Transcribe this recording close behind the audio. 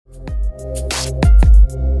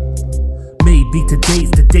Maybe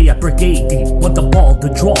today's the day I break 80. Want the ball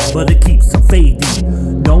to draw, but it keeps on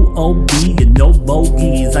fading. No OB and no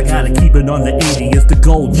bogeys. I gotta keep it on the 80. It's the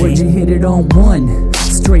goal, G. Would you hit it on one?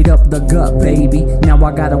 Straight up the gut, baby. Now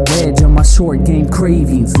I got a wedge on my short game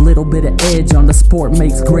cravings. Little bit of edge on the sport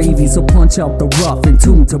makes gravy. So punch out the rough and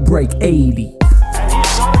tune to break 80.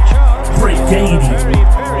 Break 80.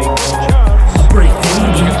 Break 80.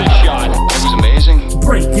 Look at this shot. It was amazing.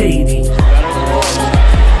 Break 80.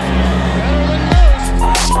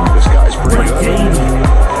 This guy's pretty Break good.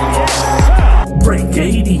 80. Break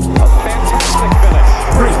 80. A fantastic finish.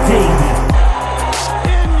 Break 80.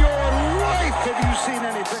 In your life, have you seen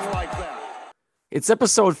anything like that? It's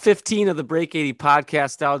episode 15 of the Break 80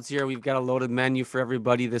 podcast out here. We've got a loaded menu for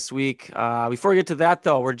everybody this week. Before we get to that,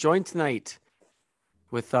 though, we're joined tonight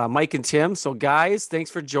with Mike and Tim. So, guys,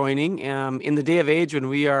 thanks for joining. In the day of age when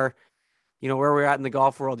we are, where we're at in the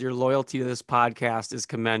golf world, your loyalty to this podcast is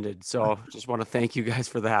commended. So just want to thank you guys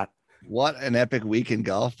for that. What an epic week in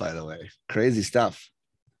golf, by the way. Crazy stuff.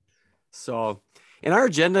 So, and our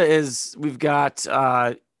agenda is we've got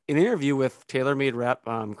an interview with TaylorMade rep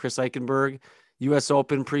Chris Eikenberg, U.S.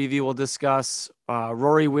 Open preview. We'll discuss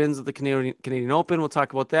Rory wins at the Canadian Open. We'll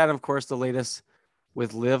talk about that. And of course, the latest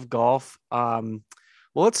with LIV golf.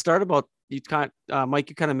 Well, let's start about Mike.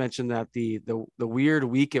 You kind of mentioned that the weird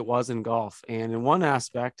week it was in golf, and in one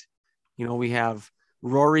aspect, we have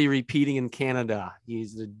Rory repeating in Canada.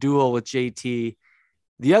 He's the duel with JT.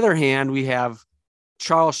 The other hand, we have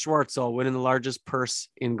Charles Schwartzel winning the largest purse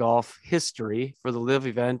in golf history for the LIV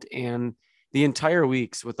event, and the entire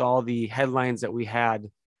weeks with all the headlines that we had.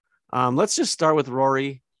 Let's just start with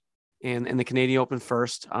Rory and the Canadian Open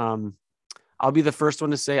first. I'll be the first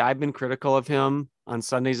one to say I've been critical of him on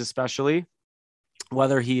Sundays, especially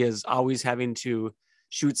whether he is always having to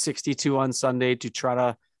shoot 62 on Sunday to try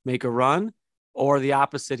to make a run, or the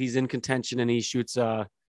opposite. He's in contention and he shoots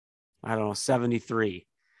 73.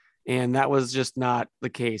 And that was just not the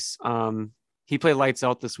case. He played lights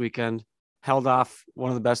out this weekend, held off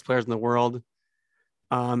one of the best players in the world.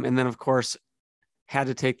 And then, of course, had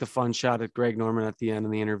to take the fun shot at Greg Norman at the end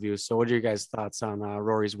of the interview. So what are your guys' thoughts on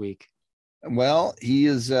Rory's week? Well, he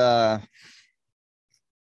is,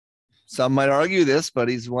 some might argue this, but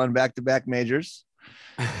he's won back-to-back majors.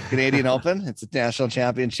 Canadian Open, it's a national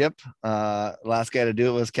championship. Last guy to do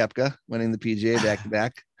it was Koepka, winning the PGA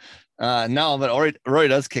back-to-back. No, but Rory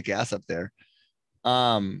does kick ass up there.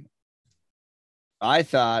 I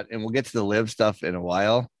thought, and we'll get to the LIV stuff in a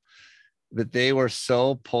while, that they were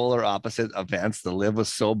so polar opposite events. The LIV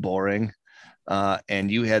was so boring.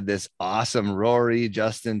 And you had this awesome Rory,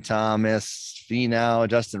 Justin Thomas, Finau,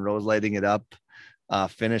 Justin Rose lighting it up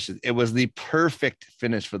finish. It was the perfect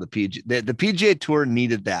finish for the PGA. The PGA Tour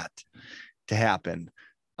needed that to happen.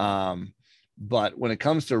 But when it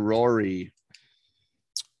comes to Rory,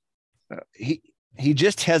 he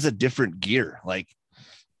just has a different gear. Like,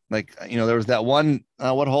 there was that one,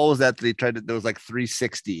 what hole was that they tried to, there was like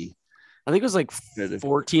 360. I think it was like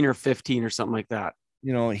 14 or 15 or something like that.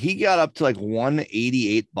 He got up to like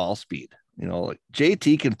 188 ball speed.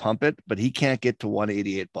 JT can pump it, but he can't get to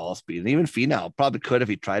 188 ball speed. And even Finau probably could if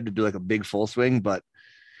he tried to do like a big full swing. But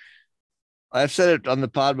I've said it on the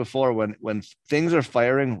pod before, when things are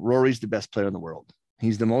firing, Rory's the best player in the world.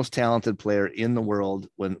 He's the most talented player in the world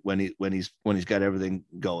when he's got everything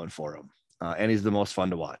going for him. And he's the most fun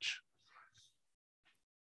to watch.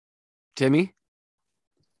 Timmy?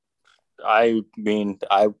 I mean,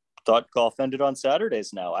 I thought golf ended on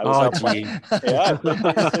Saturdays now. I was out playing. Yeah, I played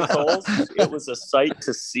my 6 holes. It was a sight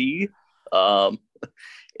to see.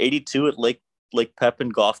 82 at Lake Pepin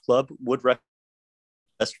Golf Club, Woodruff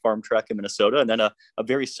Best Farm Track in Minnesota, and then a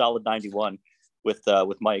very solid 91 with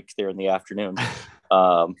Mike there in the afternoon.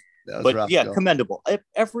 But yeah, though. Commendable.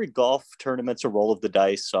 Every golf tournament's a roll of the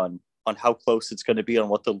dice on how close it's going to be, on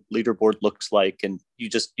what the leaderboard looks like, and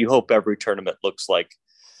you hope every tournament looks like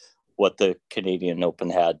what the Canadian Open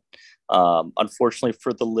had. Unfortunately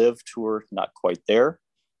for the LIV Tour, not quite there,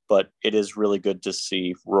 but it is really good to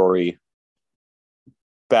see Rory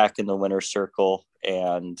back in the winner's circle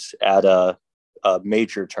and at a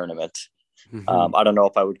major tournament. Mm-hmm. I don't know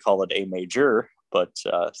if I would call it a major, but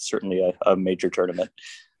certainly a major tournament.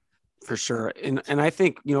 For sure. And I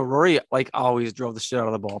think, Rory, like always, drove the shit out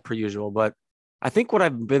of the ball per usual, but I think what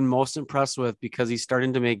I've been most impressed with, because he's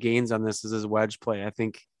starting to make gains on this, is his wedge play. I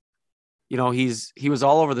think, he was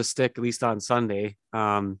all over the stick, at least on Sunday.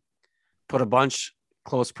 Put a bunch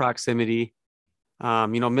close proximity.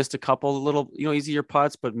 Missed a couple little, easier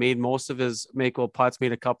putts, but made most of his makeable putts,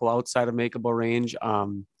 made a couple outside of makeable range.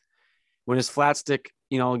 When his flat stick,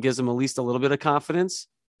 gives him at least a little bit of confidence,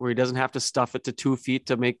 where he doesn't have to stuff it to 2 feet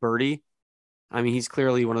to make birdie. I mean, he's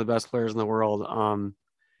clearly one of the best players in the world.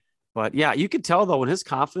 But yeah, you can tell though, when his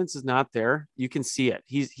confidence is not there, you can see it.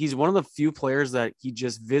 He's one of the few players that he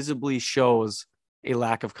just visibly shows a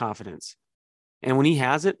lack of confidence. And when he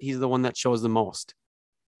has it, he's the one that shows the most.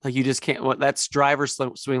 Like you just can't, that driver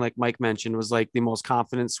swing, like Mike mentioned, was like the most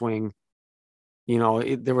confident swing. You know,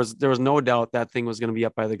 there was no doubt that thing was going to be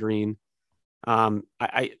up by the green. I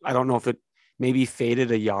don't know if it maybe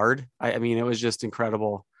faded a yard. I mean, it was just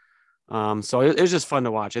incredible. So it was just fun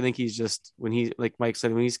to watch. I think he's just, when he, like Mike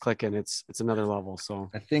said, when he's clicking, it's another level. So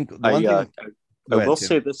I think I will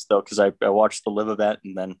say this though, because I watched the LIV event,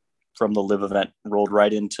 and then from the LIV event rolled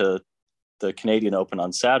right into the Canadian Open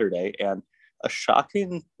on Saturday, and a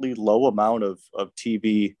shockingly low amount of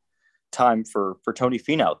TV time for Tony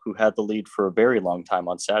Finau, who had the lead for a very long time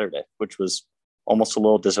on Saturday, which was almost a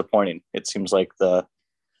little disappointing. It seems like the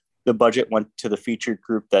budget went to the featured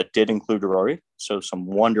group that did include Rory. So some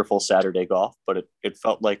wonderful Saturday golf, but it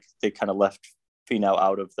felt like they kind of left Finau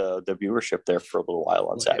out of the viewership there for a little while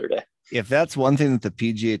on Saturday. If that's one thing that the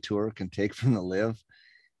PGA Tour can take from the LIV,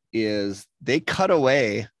 is they cut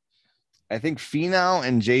away. I think Finau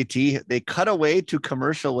and JT, they cut away to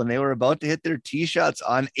commercial when they were about to hit their tee shots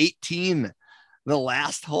on 18, the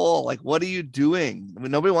last hole. Like, what are you doing? I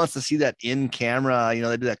mean, nobody wants to see that in camera. You know,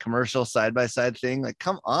 they do that commercial side-by-side thing. Like,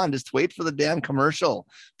 come on, just wait for the damn commercial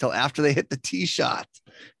till after they hit the tee shot.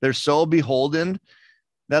 They're so beholden.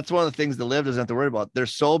 That's one of the things the LIV doesn't have to worry about. They're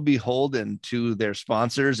so beholden to their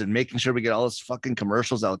sponsors and making sure we get all those fucking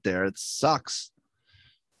commercials out there. It sucks.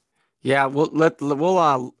 Yeah,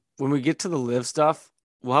 we'll when we get to the LIV stuff,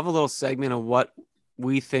 we'll have a little segment of what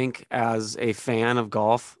we think as a fan of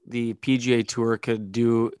golf, the PGA Tour could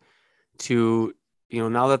do to, you know,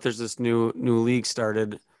 now that there's this new league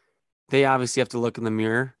started, they obviously have to look in the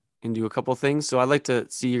mirror and do a couple of things. So I'd like to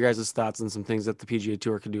see your guys' thoughts on some things that the PGA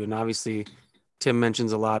Tour could do. And obviously Tim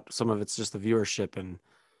mentions a lot. Some of it's just the viewership, and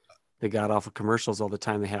they got off of commercials all the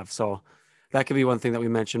time they have. So that could be one thing that we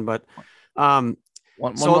mentioned, but I mean,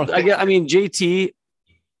 JT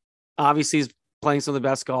obviously is playing some of the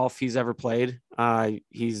best golf he's ever played.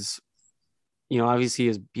 He's, you know,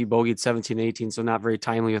 obviously he bogeyed 17, 18, so not very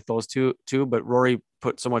timely with those two, but Rory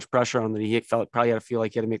put so much pressure on that he probably had to feel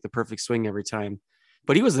like he had to make the perfect swing every time.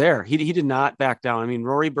 But he was there. He did not back down. I mean,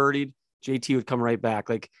 Rory birdied, JT would come right back.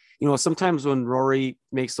 Like, you know, sometimes when Rory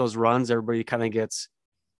makes those runs, everybody kind of gets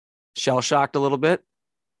shell shocked a little bit.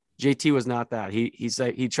 JT was not that.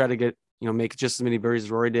 He tried to get, you know, make just as many birdies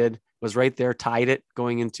as Rory did, was right there, tied it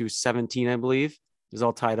going into 17, I believe. It was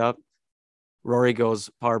all tied up. Rory goes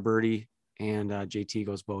par birdie, and JT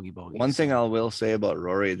goes bogey. One thing I will say about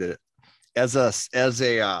Rory, that as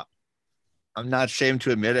a I'm not ashamed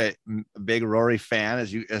to admit it, a big Rory fan,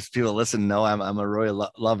 as people listen know, I'm a Rory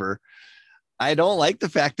lover. I don't like the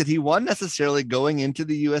fact that he won necessarily going into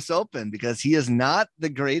the US Open, because he is not the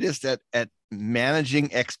greatest at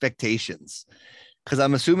managing expectations. Because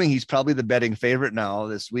I'm assuming he's probably the betting favorite now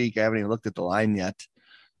this week. I haven't even looked at the line yet.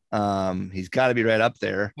 He's got to be right up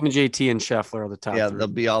there. I mean, JT and Scheffler are the top. Yeah, three. they'll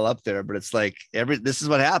be all up there. But it's like this is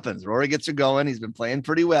what happens. Rory gets her going. He's been playing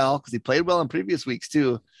pretty well because he played well in previous weeks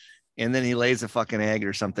too. And then he lays a fucking egg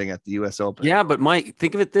or something at the US Open. Yeah, but Mike,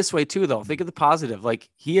 think of it this way too, though. Think of the positive. Like,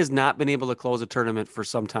 he has not been able to close a tournament for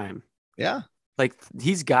some time. Yeah. Like,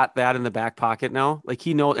 he's got that in the back pocket now. Like,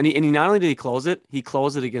 he knows, and he not only did he close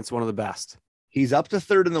it against one of the best. He's up to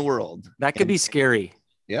third in the world. That could be scary.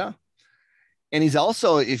 Yeah. And he's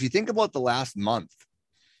also, if you think about the last month,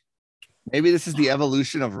 maybe this is the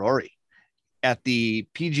evolution of Rory. At the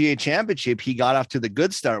PGA Championship, he got off to the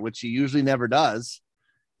good start, which he usually never does,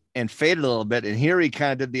 and faded a little bit. And here he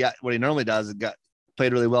kind of did what he normally does and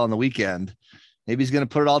played really well on the weekend. Maybe he's going to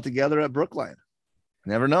put it all together at Brookline.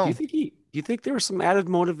 Never know. Do you think there was some added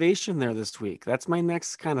motivation there this week? That's my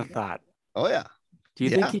next kind of thought. Oh, yeah. Do you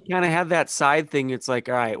think he kind of had that side thing? It's like,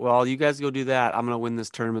 all right, well, you guys go do that. I'm going to win this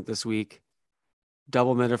tournament this week.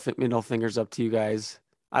 Double middle fingers up to you guys.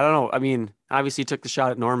 I don't know. I mean, obviously he took the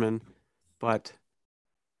shot at Norman, but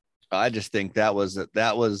I just think that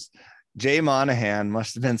was Jay Monahan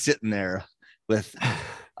must have been sitting there with,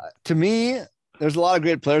 to me, there's a lot of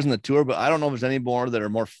great players on the tour, but I don't know if there's any more that are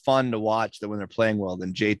more fun to watch than when they're playing well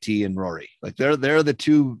than JT and Rory. Like they're the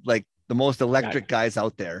two, like the most electric guys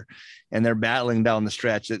out there, and they're battling down the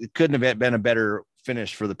stretch. It couldn't have been a better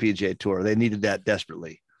finish for the PGA Tour. They needed that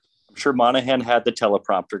desperately. I'm sure Monahan had the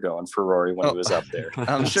teleprompter going for Rory when he was up there.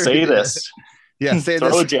 I'm sure. Say this. Yeah, say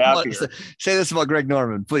this. Say this about Greg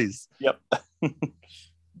Norman, please. Yep.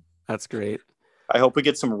 That's great. I hope we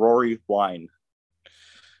get some Rory wine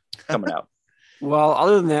coming out. Well,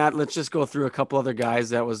 other than that, let's just go through a couple other guys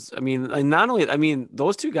that was, I mean, and not only, I mean,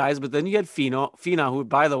 those two guys, but then you had Fina, who,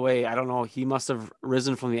 by the way, I don't know, he must have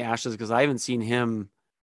risen from the ashes because I haven't seen him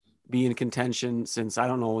be in contention since I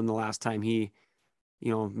don't know when the last time he,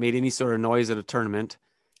 made any sort of noise at a tournament.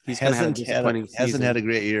 He's kind of had a disappointing season. Hasn't had a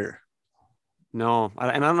great year. No, and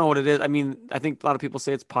I don't know what it is. I mean, I think a lot of people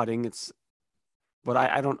say it's putting. But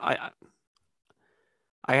I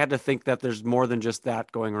had to think that there's more than just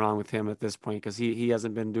that going wrong with him at this point because he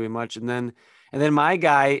hasn't been doing much. And then my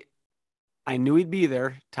guy, I knew he'd be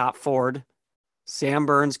there, top Ford. Sam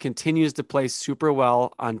Burns continues to play super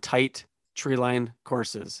well on tight tree line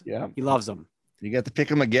courses. Yeah, he loves them. You got to pick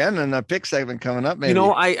him again in a pick segment coming up, maybe.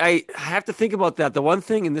 I have to think about that. The one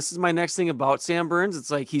thing, and this is my next thing about Sam Burns, it's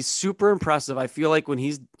like he's super impressive. I feel like when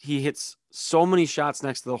he hits so many shots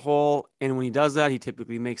next to the hole, and when he does that, he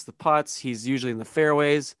typically makes the putts. He's usually in the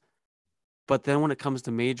fairways. But then when it comes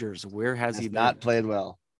to majors, where has he been? Not played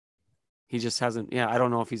well. He just hasn't. Yeah, I don't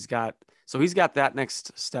know if he's got that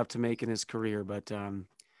next step to make in his career. But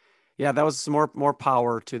that was some more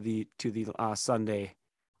power to the Sunday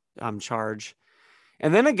charge.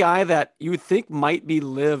 And then a guy that you would think might be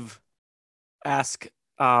LIV-esque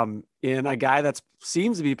in a guy that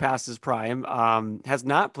seems to be past his prime, has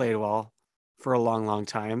not played well for a long, long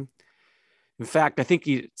time. In fact, I think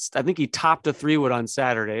he topped a 3-wood on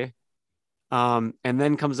Saturday, and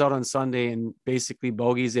then comes out on Sunday and basically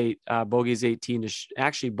bogeys 18 to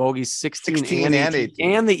actually bogeys 16 and 18,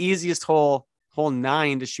 and the easiest hole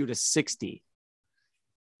 9 to shoot a 60.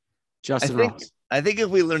 Justin Rose. I think if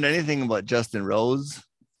we learned anything about Justin Rose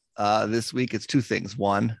this week, it's two things.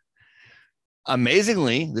 One,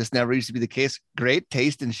 amazingly, this never used to be the case. Great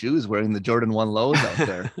taste in shoes, wearing the Jordan 1 lows out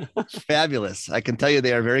there. Fabulous. I can tell you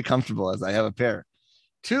they are very comfortable, as I have a pair.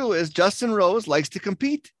 Two is Justin Rose likes to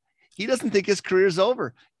compete. He doesn't think his career is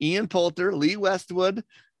over. Ian Poulter, Lee Westwood,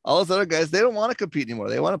 all those other guys, they don't want to compete anymore.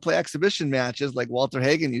 They want to play exhibition matches like Walter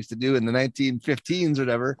Hagen used to do in the 1915s or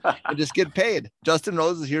whatever and just get paid. Justin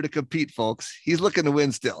Rose is here to compete, folks. He's looking to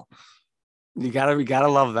win still. We gotta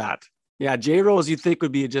love that. Yeah, Jay Rose, you'd think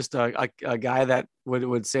would be just a guy that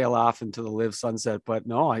would sail off into the LIV sunset, but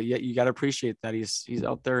no, you got to appreciate that he's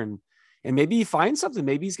out there and maybe he finds something.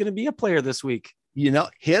 Maybe he's going to be a player this week.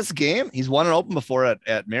 His game, he's won an Open before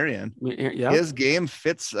at Marion. Yeah. His game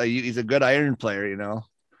fits. He's a good iron player,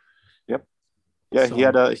 Yep. Yeah, so, he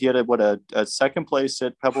had a second place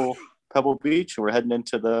at Pebble Beach. We're heading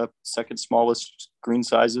into the second smallest green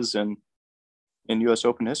sizes in U.S.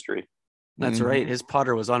 Open history. That's right. His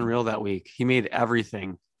putter was unreal that week. He made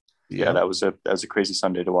everything. Yeah, that was a crazy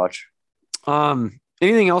Sunday to watch.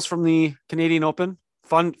 Anything else from the Canadian Open?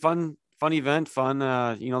 Fun event.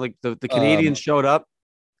 Like the Canadians showed up.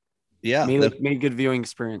 Yeah, made good viewing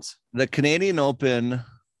experience. The Canadian Open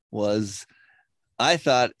was, I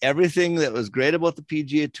thought, everything that was great about the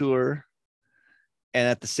PGA Tour, and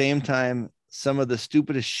at the same time, some of the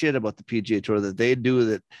stupidest shit about the PGA Tour that they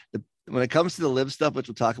do. When it comes to the LIV stuff, which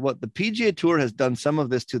we'll talk about, the PGA Tour has done some of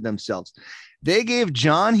this to themselves. They gave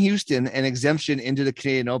John Houston an exemption into the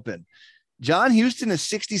Canadian Open. John Houston is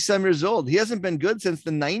 60-some years old. He hasn't been good since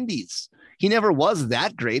the 90s. He never was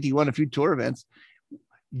that great. He won a few tour events.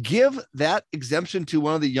 Give that exemption to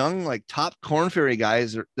one of the young, like top Corn Ferry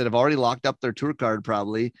guys that have already locked up their tour card,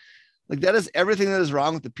 probably. Like, that is everything that is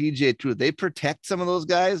wrong with the PGA Tour. They protect some of those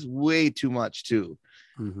guys way too much too.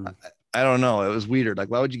 Mm-hmm. I don't know. It was weird.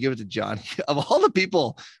 Like, why would you give it to John? Of all the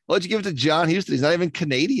people, why would you give it to John Houston? He's not even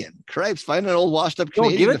Canadian. Cripes, find an old washed up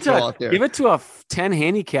Canadian to throw out there. Give it to a 10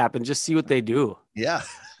 handicap and just see what they do. Yeah.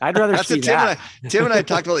 I'd rather see that. Tim and I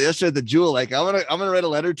talked about it yesterday at the Jewel. Like, I'm gonna write a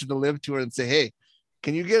letter to the LIV Tour and say, hey,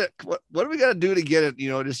 can you get it? What do we got to do to get it?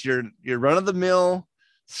 Just your run of the mill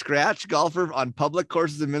scratch golfer on public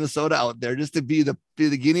courses in Minnesota out there, just to be the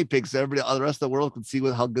guinea pig, so everybody, all the rest of the world can see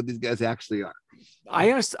how good these guys actually are. I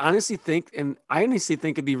honestly think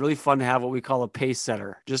it'd be really fun to have what we call a pace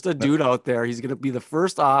setter, just a dude out there. He's going to be the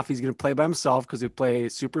first off. He's going to play by himself because he play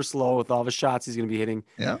super slow with all the shots he's going to be hitting.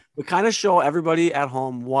 Yeah, but kind of show everybody at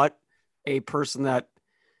home what a person that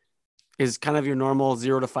is kind of your normal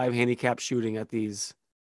 0 to 5 handicap shooting at these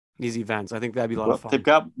events. I think that'd be a lot of fun.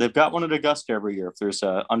 They've got one at Augusta every year if there's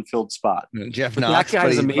an unfilled spot. Jeff Knox, that guy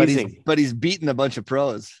is amazing. But he's beaten a bunch of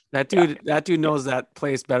pros. That dude knows that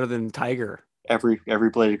place better than Tiger. Every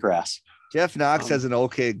blade of grass. Jeff Knox has an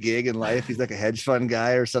okay gig in life. He's like a hedge fund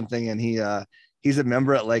guy or something, and he's a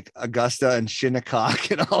member at like Augusta and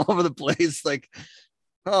Shinnecock and all over the place. Like,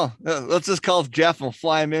 let's just call Jeff and we'll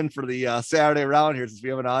fly him in for the Saturday round here since we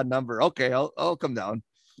have an odd number. Okay, I'll come down.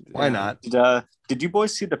 Why not? Did you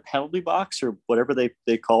boys see the penalty box or whatever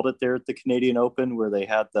they called it there at the Canadian Open, where they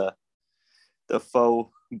had the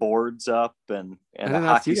faux boards up and a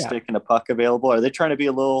hockey stick and a puck available. Are they trying to be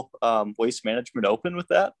a little Waste Management Open with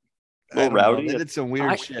that? A little rowdy. They did some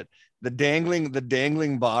weird shit. The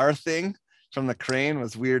dangling bar thing from the crane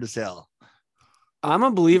was weird as hell. I'm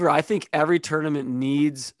a believer. I think every tournament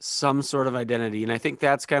needs some sort of identity. And I think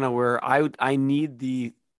that's kind of where I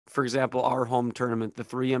need for example, our home tournament, the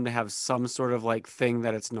 3M, to have some sort of like thing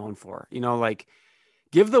that it's known for, like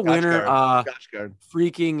give the winner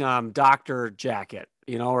freaking doctor jacket,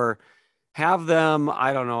 or have them,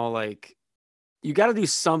 I don't know, like you got to do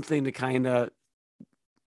something to kind of,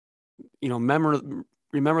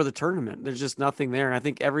 remember the tournament. There's just nothing there. And I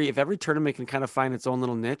think if every tournament can kind of find its own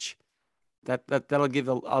little niche, that'll give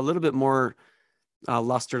a little bit more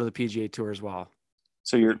luster to the PGA Tour as well.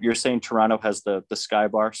 So you're saying Toronto has the sky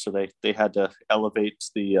bar, so they had to elevate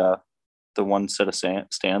the one set of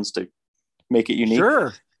stands to make it unique.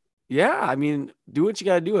 Sure. Yeah. I mean, do what you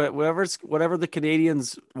got to do. It whatever the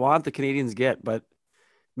Canadians want, the Canadians get, but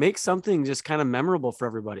make something just kind of memorable for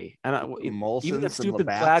everybody. And even the stupid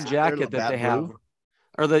plaid jacket that they have,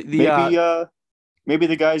 or maybe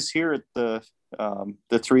the guys here at the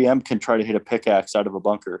 3M can try to hit a pickaxe out of a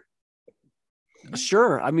bunker.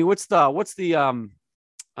 Sure. I mean, what's the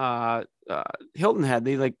Hilton Head?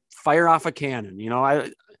 They like fire off a cannon,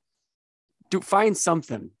 find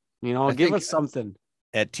something, give us something.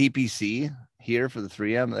 At TPC here for the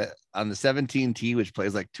 3M on the 17T, which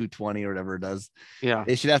plays like 220 or whatever it does. Yeah.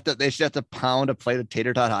 They should have to pound a plate of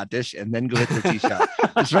tater tot hot dish and then go hit their tee shot.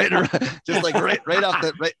 Just right off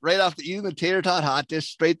the even the tater tot hot dish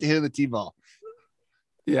straight to hitting the tee ball.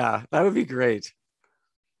 Yeah, that would be great.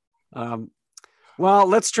 Well,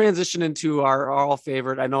 let's transition into our all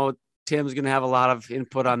favorite. I know Tim's going to have a lot of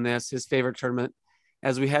input on this, his favorite tournament.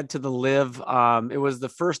 As we head to the LIV, it was the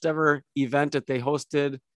first ever event that they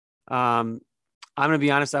hosted. I'm going to be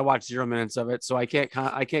honest, I watched 0 minutes of it, so I can't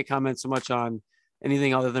comment so much on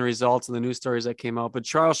anything other than results and the news stories that came out. But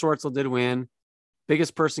Charles Schwartzel did win.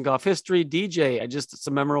 Biggest purse in golf history. DJ, just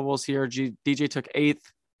some memorables here. DJ took 8th.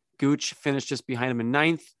 Gooch finished just behind him in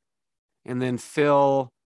 9th. And then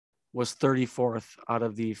Phil was 34th out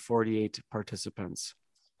of the 48 participants.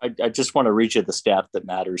 I just want to read you the stat that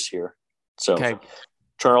matters here. So okay.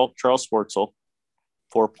 Charles Schwartzel,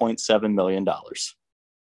 $4.7 million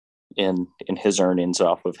in his earnings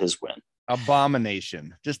off of his win.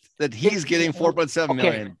 Abomination. Just that he's getting 4.7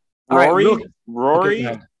 million. Rory,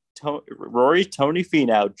 Tony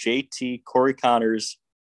Finau, JT, Corey Connors,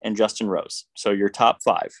 and Justin Rose. So your top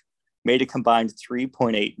 5 made a combined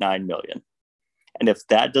 3.89 million. And if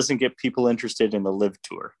that doesn't get people interested in the LIV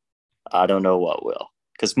Tour, I don't know what will.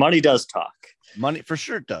 Because money does talk. Money for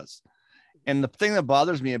sure does. And the thing that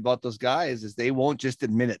bothers me about those guys is they won't just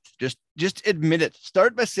admit it. Just admit it.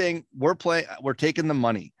 Start by saying we're taking the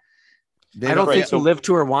money. I don't think the LIV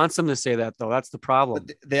Tour wants them to say that, though. That's the problem.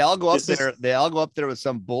 They all go up there. They all go up there with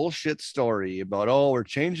some bullshit story about, we're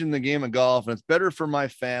changing the game of golf and it's better for my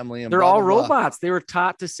family. And they're all robots. They were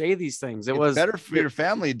taught to say these things. It was better for your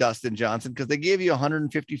family, Dustin Johnson, because they gave you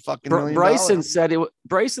 150 fucking million. Bryson said it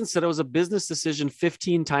was a business decision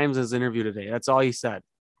 15 times in his interview today. That's all he said.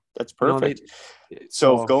 That's perfect.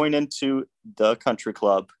 So going into the country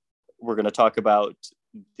club, we're going to talk about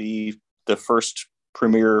the first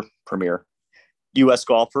premier U.S.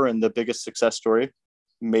 golfer and the biggest success story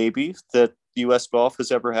maybe that U.S. golf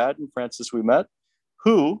has ever had in Francis Ouimet,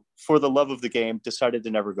 who, for the love of the game, decided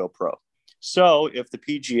to never go pro. So if the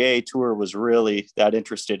PGA Tour was really that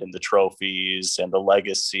interested in the trophies and the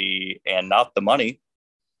legacy and not the money,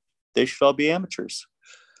 they should all be amateurs.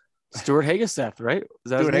 Stuart Hageseth, right?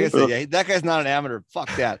 Stuart Hageseth, yeah, that guy's not an amateur.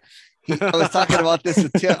 Fuck that. I was talking about this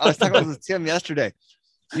with Tim yesterday.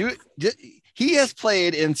 He has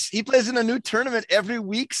played he plays in a new tournament every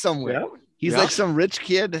week somewhere. Yeah. He's like some rich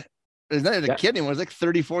kid. He's not even a kid anymore. He's like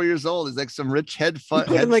 34 years old. He's like some rich head fun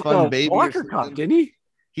baby. Walker Cup, didn't he?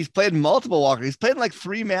 He's played multiple Walker. He's played in like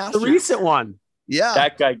 3 Masters. The recent one. Yeah.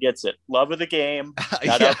 That guy gets it. Love of the game.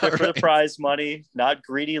 Not out there for the prize money. Not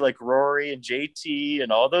greedy like Rory and JT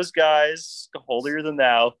and all those guys. Holier than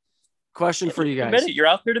thou. Question for you guys. You're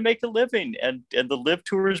out there to make a living, and the LIV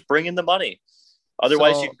Tour is bringing the money.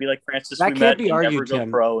 Otherwise, you could be like Francis. That can't be argued,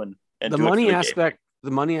 Tim. Pro and the money aspect.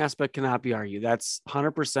 The money aspect cannot be argued. That's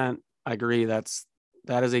 100%. I agree. That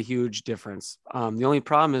is a huge difference. The only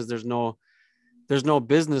problem is there's no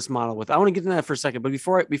business model with. I want to get into that for a second, but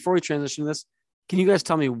before we transition to this, can you guys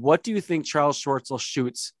tell me what do you think Charles Schwartzel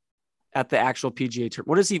shoots at the actual PGA Tour?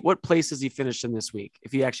 What place has he finished in this week?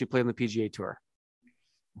 If he actually played on the PGA Tour,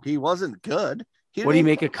 he wasn't good. What do you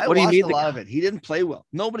make? What do you mean? A lot of it. He didn't play well.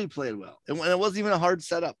 Nobody played well, and it wasn't even a hard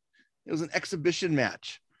setup. It was an exhibition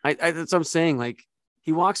match. That's what I'm saying. Like,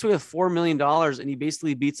 he walks away with $4 million and he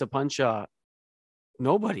basically beats a bunch of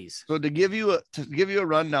nobodies. So to give you a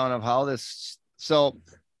rundown of how this, so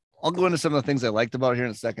I'll go into some of the things I liked about it here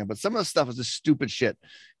in a second, but some of the stuff was just stupid shit.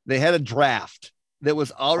 They had a draft that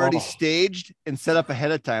was already staged and set up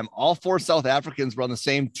ahead of time. All 4 South Africans were on the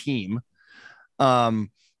same team. That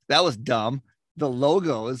was dumb. The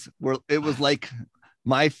logos it was like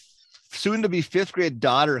my soon to be 5th grade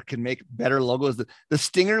daughter can make better logos. The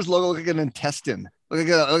Stingers logo looked like an intestine, looked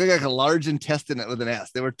like a large intestine with an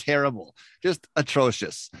S. They were terrible, just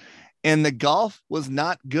atrocious. And the golf was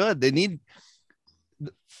not good.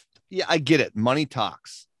 I get it. Money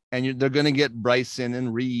talks. And they're going to get Bryson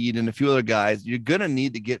and Reed and a few other guys. You're going to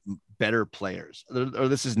need to get better players, or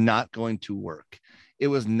this is not going to work. It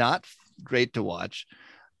was not great to watch.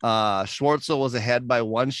 Schwartzel was ahead by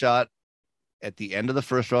 1 shot at the end of the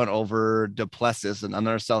first round over Duplessis,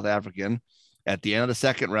 another South African. At the end of the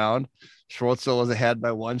second round, Schwartzel was ahead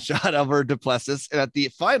by 1 shot over Duplessis. And at the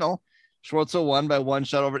final, Schwartzel won by 1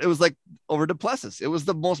 shot over. It was like over Duplessis. It was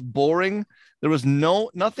the most boring. There was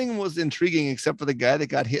nothing was intriguing except for the guy that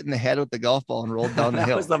got hit in the head with the golf ball and rolled down the hill.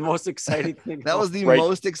 That was the most exciting thing. That was the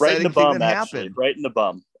most exciting thing that happened. Right in the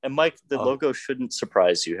bum. And Mike, the logo shouldn't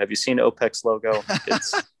surprise you. Have you seen OPEC's logo?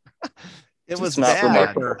 It was not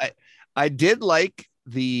remarkable. I did like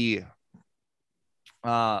the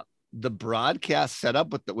broadcast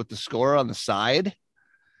setup with the score on the side.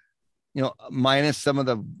 Minus some of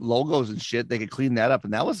the logos and shit, they could clean that up,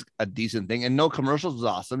 and that was a decent thing. And no commercials was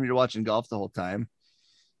awesome. You're watching golf the whole time.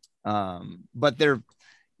 But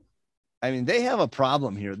they have a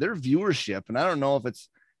problem here. Their viewership, and I don't know if it's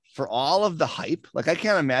for all of the hype. Like, I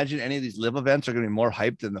can't imagine any of these live events are going to be more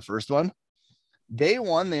hyped than the first one. Day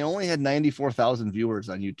 1, they only had 94,000 viewers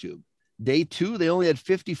on YouTube. Day 2, they only had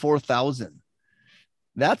 54,000.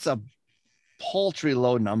 That's a paltry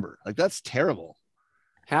low number. Like, that's terrible.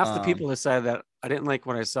 Half the people decided that I didn't like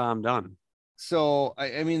what I saw him done. So,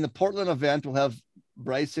 the Portland event will have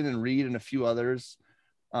Bryson and Reed and a few others.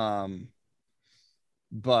 But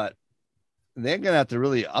they're going to have to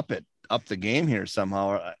really up the game here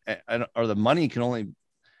somehow. Or the money can only,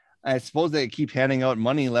 I suppose they keep handing out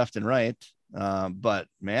money left and right. But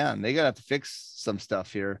man, they got to have to fix some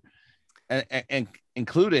stuff here. And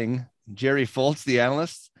including Jerry Foltz, the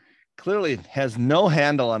analyst, clearly has no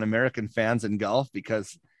handle on American fans in golf,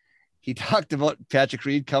 because he talked about Patrick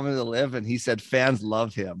Reed coming to the LIV and he said fans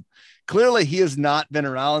love him. Clearly he has not been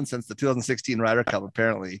around since the 2016 Ryder Cup,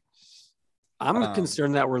 apparently. I'm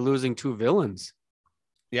concerned that we're losing 2 villains.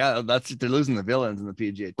 Yeah, they're losing the villains in the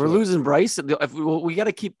PGA Tour. We're losing Bryce. We got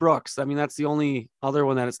to keep Brooks. That's the only other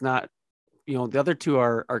one that it's not, the other 2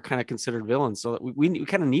 are kind of considered villains. So we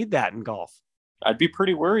kind of need that in golf. I'd be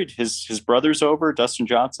pretty worried. His brother's over. Dustin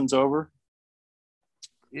Johnson's over.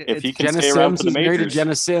 If he can Jenna stay around Sims, for the he's married to majors.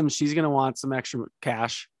 Jenna Sims. She's going to want some extra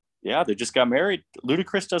cash. Yeah, they just got married.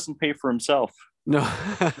 Ludacris doesn't pay for himself. No.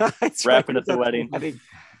 Rapping at the wedding.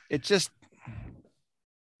 It just,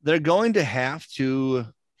 they're going to have to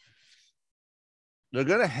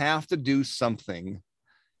do something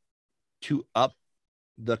to up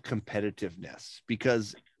the competitiveness,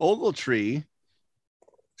 because Ogletree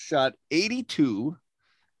shot 82,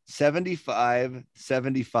 75,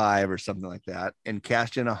 75 or something like that, and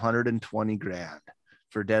cashed in 120 grand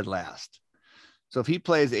for dead last. So if he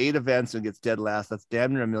plays 8 events and gets dead last, that's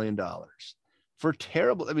damn near $1 million for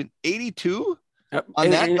terrible. 82 on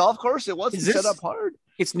that golf course. It wasn't set up hard.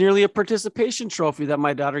 It's nearly a participation trophy that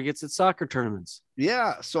my daughter gets at soccer tournaments.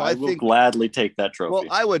 Yeah. So I will gladly take that trophy. Well,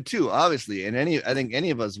 I would too, obviously. And I think any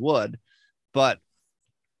of us would, but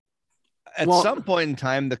at some point in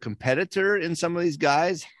time, the competitor in some of these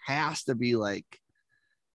guys has to be like,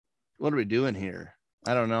 what are we doing here?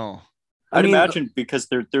 I don't know. I'd imagine because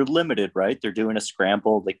they're limited, right? They're doing a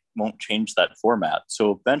scramble. They won't change that format.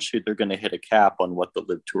 So eventually they're going to hit a cap on what the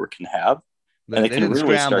LIV Tour can have. And they can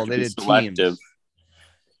really start to be selective.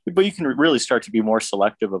 But you can really start to be more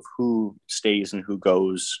selective of who stays and who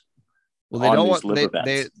goes. Well, they don't want,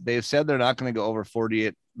 they've said they're not going to go over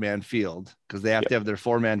 48-man field because they have to have their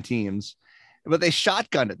 4-man teams. But they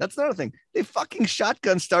shotgunned it. That's another thing. They fucking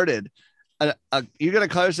shotgun started. You're going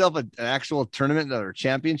to call yourself an actual tournament or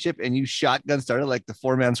championship, and you shotgun started like the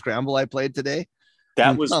 4-man scramble I played today.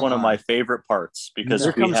 That was one of my favorite parts because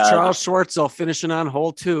here comes Charles Schwartzel finishing on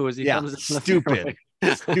hole 2 as he comes. Stupid.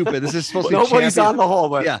 Stupid. This is supposed to be nobody's on the hole,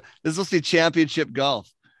 but this is supposed to be championship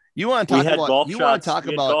golf. You want to talk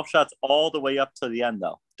about golf shots all the way up to the end,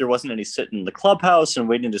 though. There wasn't any sitting in the clubhouse and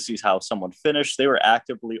waiting to see how someone finished. They were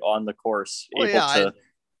actively on the course, able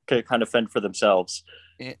to kind of fend for themselves.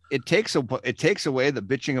 it takes away the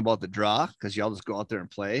bitching about the draw because y'all just go out there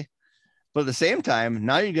and play. But at the same time,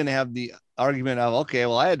 now you're going to have the argument of, okay,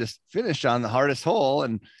 well, I had to finish on the hardest hole.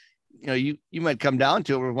 And, you might come down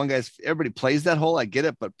to it where everybody plays that hole. I get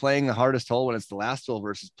it. But playing the hardest hole when it's the last hole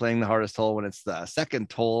versus playing the hardest hole when it's the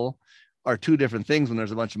second hole are two different things when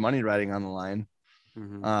there's a bunch of money riding on the line.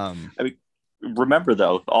 Mm-hmm. I mean, remember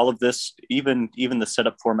though, all of this, even the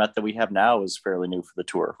setup format that we have now is fairly new for the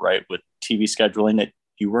tour, right? With TV scheduling, it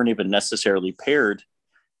you weren't even necessarily paired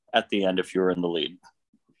at the end if you were in the lead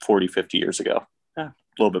 40, 50 years ago. A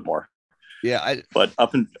little bit more. Yeah.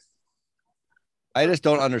 I just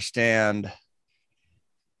don't understand.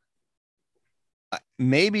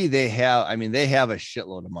 Maybe they have a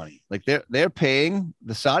shitload of money. Like they're paying,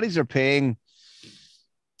 the Saudis are paying,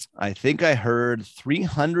 I think I heard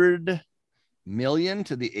 300 million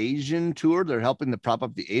to the Asian tour. They're helping to prop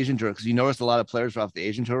up the Asian tour because you noticed a lot of players off the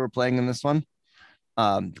Asian tour were playing in this one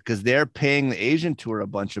because they're paying the Asian tour a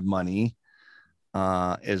bunch of money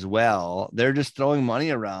as well. They're just throwing money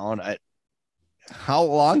around. How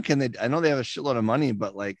long can they? I know they have a shitload of money,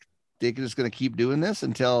 but like they're just going to keep doing this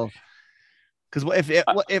until. Because if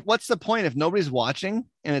what's the point if nobody's watching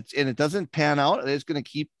and it doesn't pan out? They're just going to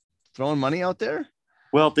keep throwing money out there.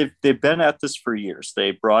 Well, they've been at this for years.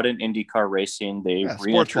 They brought in IndyCar racing. They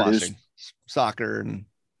reintroduced soccer.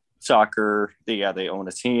 They own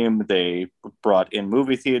a team. They brought in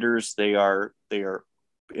movie theaters. They are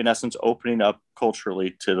in essence opening up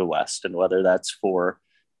culturally to the West, and whether that's for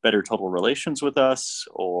better total relations with us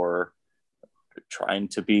or trying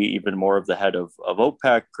to be even more of the head of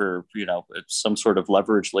OPEC or some sort of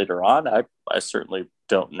leverage later on, I certainly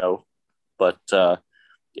don't know, but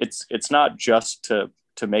it's not just to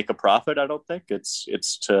make a profit. I don't think it's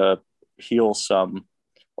to heal some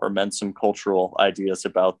or mend some cultural ideas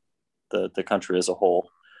about the country as a whole.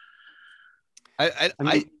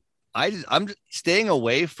 I'm staying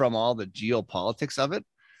away from all the geopolitics of it.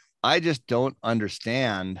 I just don't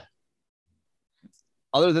understand.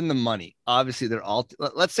 Other than the money, obviously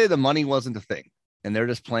let's say the money wasn't a thing and they're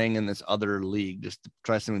just playing in this other league just to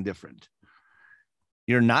try something different.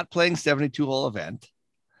 You're not playing 72 hole event.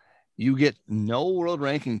 You get no world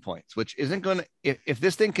ranking points, which isn't going to, if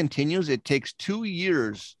this thing continues, it takes 2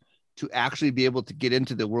 years to actually be able to get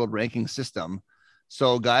into the world ranking system.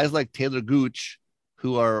 So guys like Taylor Gooch,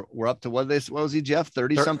 who were up to what was he, Jeff?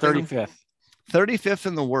 30 something? 35th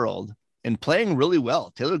in the world. And playing really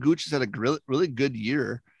well. Taylor Gooch has had a really good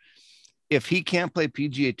year. If he can't play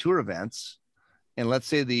PGA Tour events, and let's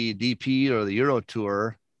say the DP or the Euro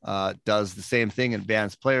Tour does the same thing and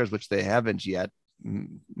bans players, which they haven't yet,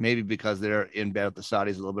 maybe because they're in bed with the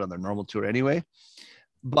Saudis a little bit on their normal tour anyway.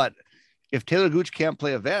 But if Taylor Gooch can't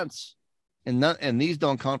play events and these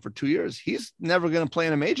don't count for 2 years, he's never going to play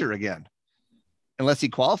in a major again. Unless he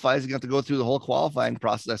qualifies, he's going to have to go through the whole qualifying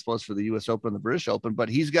process, I suppose, for the US Open and the British Open, but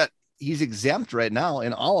he's exempt right now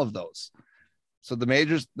in all of those. So the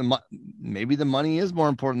majors, maybe the money is more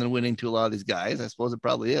important than winning to a lot of these guys. I suppose it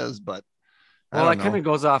probably is, but that kind of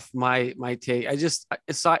goes off my take.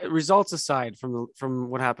 Results aside from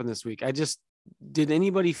what happened this week, did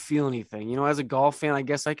anybody feel anything? As a golf fan, I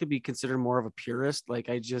guess I could be considered more of a purist. Like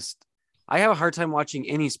I have a hard time watching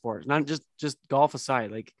any sport, not just golf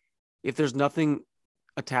aside. Like if there's nothing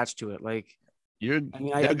attached to it, like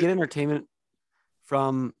I get entertainment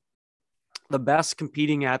from the best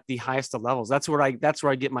competing at the highest of levels. That's where I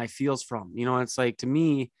get my feels from. It's like, to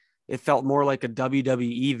me, it felt more like a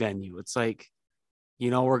WWE venue. It's like,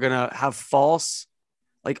 we're going to have false,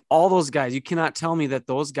 like all those guys. You cannot tell me that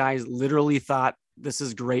those guys literally thought this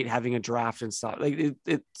is great having a draft and stuff. Like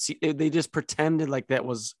they just pretended like that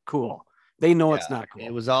was cool. They know it's not cool.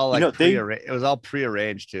 It was all like it was all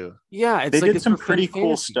prearranged too. Yeah. They did some pretty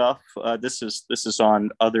cool stuff. This is on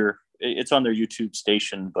it's on their YouTube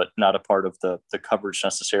station, but not a part of the coverage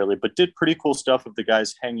necessarily, but did pretty cool stuff of the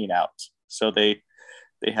guys hanging out. So they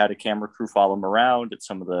had a camera crew follow them around at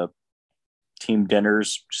some of the team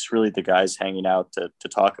dinners, just really the guys hanging out to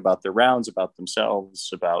talk about their rounds, about themselves,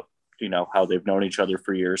 about, how they've known each other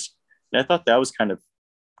for years. And I thought that was kind of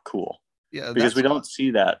cool. Yeah. Because we don't see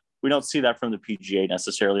that. We don't see that from the PGA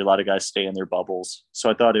necessarily. A lot of guys stay in their bubbles.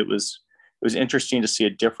 So I thought it was interesting to see a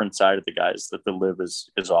different side of the guys that the LIV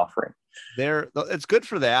is offering. It's good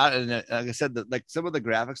for that. And like I said, like some of the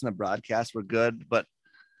graphics and the broadcasts were good, but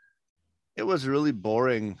it was really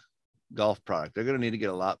boring golf product. They're going to need to get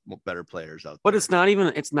a lot better players out there. But it's not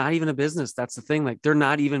even a business. That's the thing. Like they're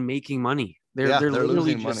not even making money. They're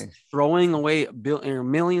literally just money, throwing away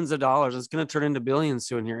millions of dollars. It's going to turn into billions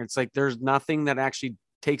soon here. It's like, there's nothing that actually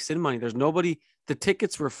takes in money. There's nobody. The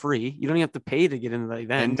tickets were free. You don't even have to pay to get into the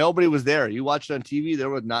event. And nobody was there. You watched on TV. There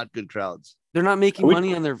were not good crowds. They're not making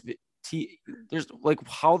money on their. There's like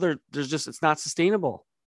how they're. There's just it's not sustainable.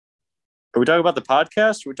 Are we talking about the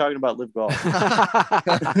podcast? Or are we talking about Live Golf?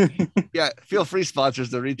 Yeah, feel free, sponsors,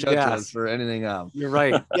 to reach out to us for anything. You're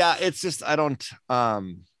right. Yeah, it's just I don't.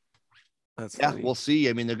 That's yeah, funny. we'll see.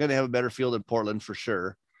 I mean, they're going to have a better field in Portland for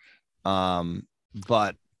sure.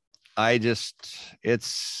 But I just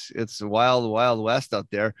it's wild west out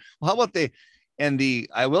there. Well, how about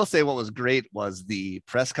I will say what was great was the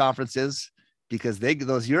press conferences, because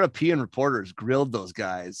those European reporters grilled those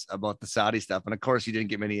guys about the Saudi stuff. And of course you didn't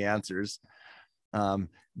get many answers.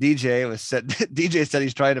 DJ said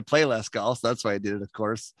he's trying to play less golf. So that's why I did it, of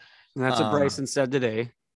course. And that's what Bryson said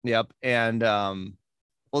today. Yep. And,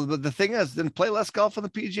 well, but the thing is, then play less golf on the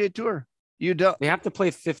PGA Tour. You don't. They have to play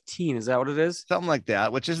 15. Is that what it is? Something like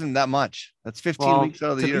that, which isn't that much. That's 15 weeks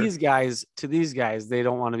out of the year. To these guys, they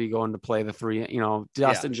don't want to be going to play the 3.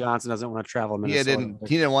 Dustin Johnson doesn't want to travel Minnesota.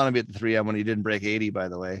 He didn't want to be at the 3M when he didn't break 80, by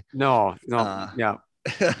the way. No. Yeah.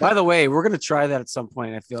 By the way, we're going to try that at some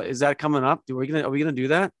point. I feel, is that coming up? Are we going to do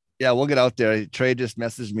that? Yeah, we'll get out there. Trey just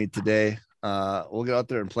messaged me today. We'll get out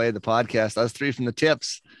there and play the podcast. Us 3 from the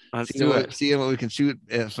tips. Let's do it. See what we can shoot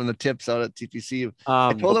from the tips out at TPC.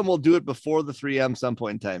 I told them we'll do it before the 3M some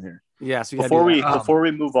point in time here. Yeah. So before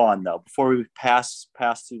we move on though, before we pass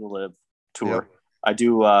through the LIV Tour,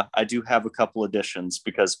 yep. I do have a couple additions,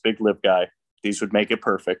 because big LIV guy, these would make it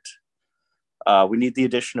perfect. We need the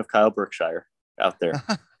addition of Kyle Berkshire out there.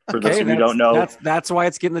 For those of you who don't know, that's why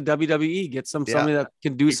it's getting the WWE. Get somebody that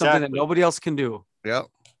can do something that nobody else can do. Yep.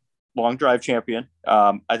 Long drive champion.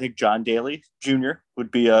 I think John Daly Jr. would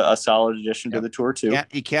be a solid addition to the tour too.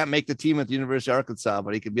 He can't make the team at the University of Arkansas,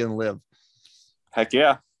 but he could be in the LIV. Heck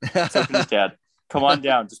yeah. His dad. Come on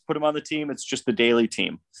down. Just put him on the team. It's just the Daly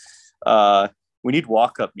team. We need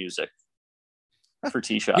walk-up music for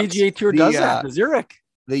tee shots. PGA Tour does that. Zurich.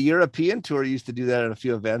 The European Tour used to do that at a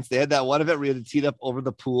few events. They had that one event where you had to tee up over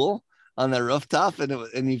the pool on the rooftop, and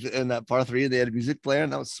in that par 3, they had a music player,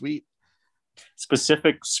 and that was sweet.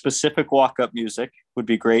 Specific walk-up music would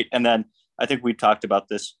be great. And then I think we talked about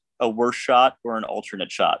this, a worse shot or an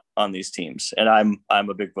alternate shot on these teams. And I'm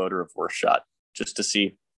a big voter of worse shot, just to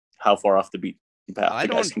see how far off the beaten path you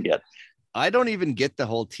guys can get. I don't even get the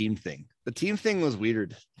whole team thing. The team thing was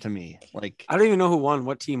weird to me. Like, I don't even know who won.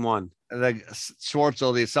 What team won? Like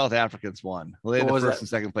Schwartzel, the South Africans won. Well, they had the first and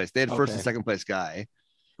second place. They had first and second place guy.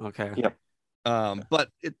 Okay. Yep. But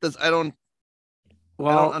it does. I don't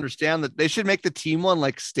understand that. They should make the team one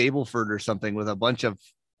like Stableford or something, with a bunch of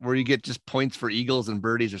where you get just points for eagles and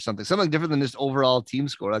birdies or something different than just overall team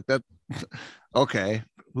score like that. Okay,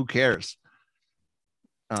 who cares?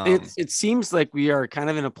 It seems like we are kind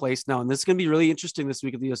of in a place now, and this is going to be really interesting this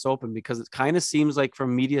week at the US Open, because it kind of seems like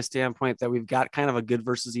from a media standpoint that we've got kind of a good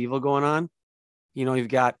versus evil going on. You've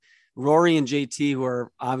got Rory and JT, who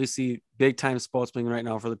are obviously big time spokesmen right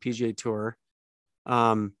now for the PGA Tour.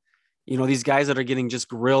 These guys that are getting just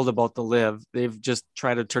grilled about the LIV, they've just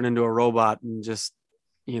tried to turn into a robot and just,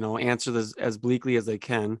 answer this as bleakly as they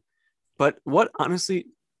can. But what honestly,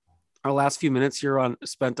 our last few minutes here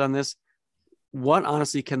spent on this, what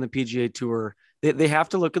honestly can the PGA Tour, they have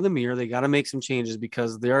to look in the mirror. They got to make some changes,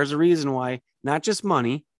 because there's a reason why, not just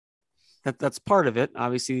money, that's part of it.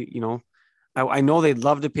 Obviously, I know they'd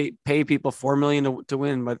love to pay people $4 million to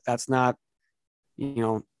win, but that's not,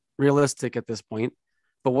 realistic at this point.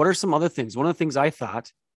 But what are some other things? One of the things I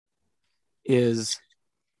thought is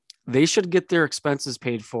they should get their expenses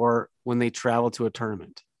paid for when they travel to a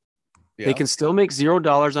tournament. Yeah. They can still make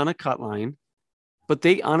 $0 on a cut line, but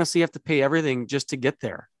they honestly have to pay everything just to get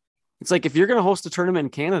there. It's like, if you're going to host a tournament in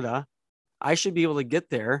Canada, I should be able to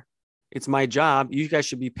get there. It's my job. You guys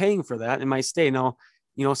should be paying for that in my stay. Now,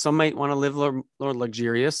 some might want to live more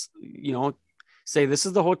luxurious, say this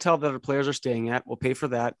is the hotel that our players are staying at. We'll pay for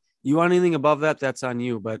that. You want anything above that, that's on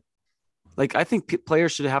you. But like, I think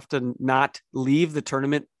players should have to not leave the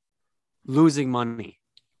tournament losing money.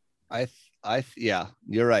 Yeah,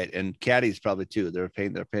 you're right. And caddies probably too. They're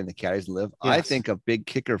paying the caddies to live. Yes. I think a big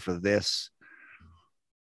kicker for this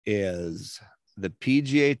is the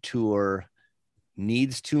PGA Tour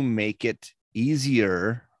needs to make it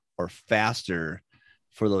easier or faster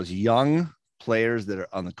for those young players that are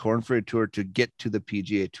on the Korn Ferry Tour to get to the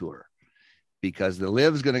PGA Tour, because the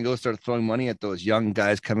LIV is going to go start throwing money at those young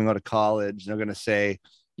guys coming out of college. They're going to say,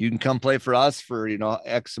 you can come play for us for,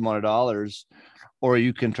 X amount of dollars, or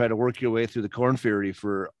you can try to work your way through the Korn Ferry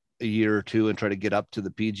for a year or two and try to get up to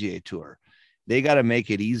the PGA Tour. They got to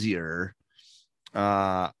make it easier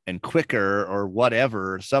and quicker or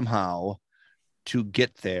whatever somehow to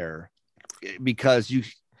get there, because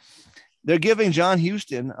they're giving John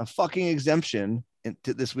Houston a fucking exemption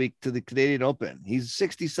to this week to the Canadian Open. He's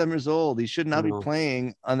 67 years old. He should not be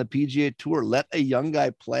playing on the PGA Tour. Let a young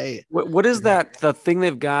guy play. What is that? The thing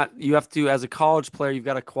they've got, you have to, as a college player, you've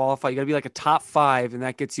got to qualify. You got to be like a top 5, and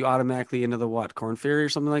that gets you automatically into the Corn Ferry or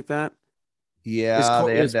something like that. Yeah,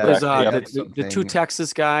 the 2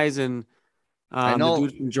 Texas guys and I know, the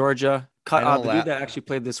dude from Georgia, the dude that actually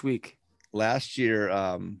played this week. Last year,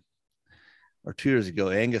 or 2 years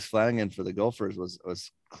ago, Angus Flanagan for the Gophers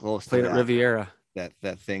was close played to at Riviera.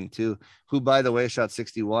 That thing too. Who, by the way, shot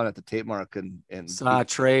 61 at the tape mark and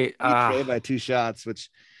Trey by 2 shots, which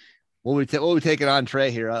we'll be taking on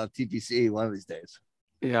Trey here on TPC one of these days.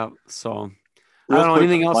 Yeah. So I don't know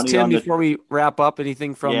anything else, Tim, before we wrap up.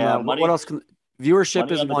 Anything from what else?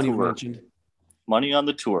 Viewership is one you mentioned. Money on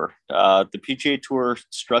the tour. The PGA Tour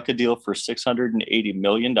struck a deal for $680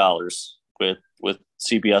 million with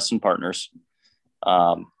CBS and partners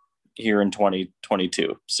here in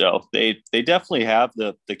 2022. So they definitely have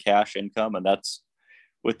the cash income, and that's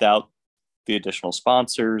without the additional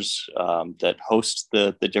sponsors that host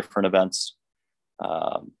the different events,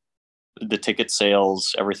 the ticket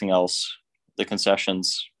sales, everything else, the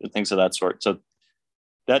concessions, things of that sort. So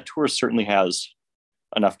that tour certainly has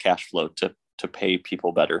enough cash flow to pay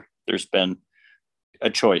people better. There's been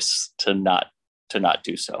a choice to not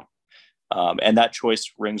do so. And that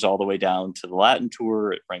choice rings all the way down to the Latin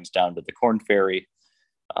Tour. It rings down to the Corn Ferry.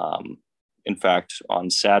 In fact,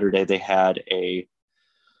 on Saturday, they had a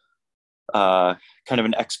kind of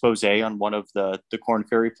an expose on one of the Corn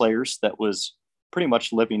Ferry players that was pretty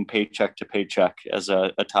much living paycheck to paycheck as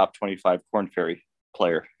a top 25 Corn Ferry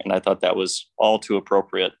player. And I thought that was all too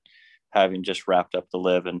appropriate, having just wrapped up the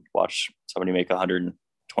LIV and watched somebody make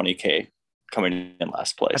 $120K coming in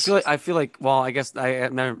last place. I feel like, well, I guess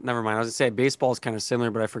never mind. I was gonna say baseball is kind of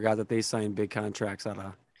similar, but I forgot that they sign big contracts out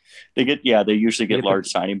of. They usually get large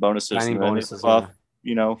signing bonuses. Off,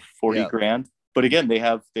 40 grand. But again, they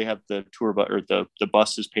have the tour or the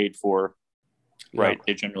bus is paid for, right? Yeah.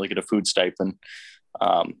 They generally get a food stipend.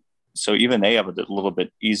 So even they have a little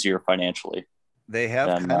bit easier financially. They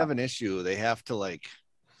have kind of an issue. They have to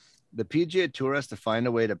the PGA Tour has to find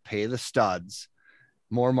a way to pay the studs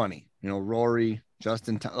more money. Rory,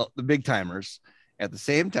 Justin, the big timers. At the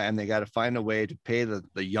same time, they got to find a way to pay the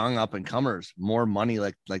young up and comers more money.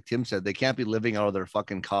 Like Tim said, they can't be living out of their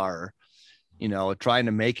fucking car, trying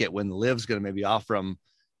to make it when the LIV's going to maybe offer them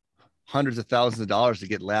hundreds of thousands of dollars to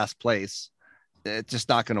get last place. It's just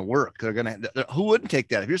not going to work. Who wouldn't take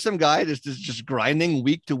that? If you're some guy just grinding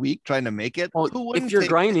week to week, trying to make it, who wouldn't? If you're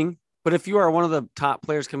grinding, but if you are one of the top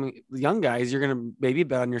players coming, the young guys, you're going to maybe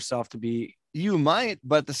bet on yourself to be. You might,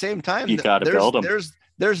 but at the same time, you got to build them.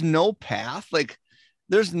 There's no path.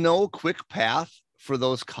 There's no quick path for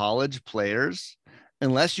those college players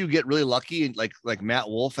unless you get really lucky. Like Matt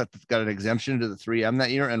Wolff got an exemption to the 3M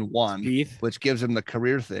that year and won, Spieth, which gives him the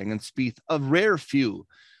career thing. And Spieth, a rare few,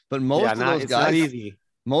 but most of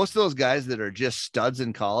those guys that are just studs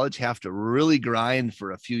in college have to really grind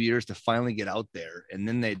for a few years to finally get out there, and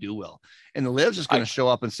then they do well. And the LIV's just going to show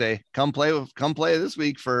up and say, "Come play this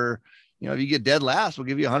week for." If you get dead last, we'll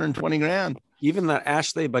give you 120 grand. Even the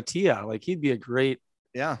Ashley Batia, he'd be a great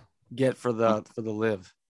get for the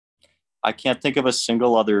LIV. I can't think of a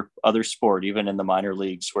single other sport, even in the minor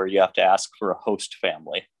leagues, where you have to ask for a host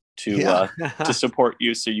family to support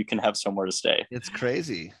you so you can have somewhere to stay. It's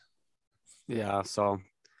crazy. Yeah. So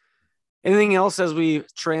anything else as we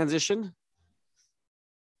transition?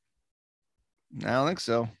 I don't think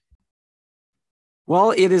so.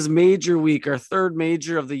 Well, it is major week, our third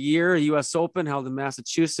major of the year, U.S. Open held in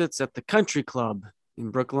Massachusetts at the Country Club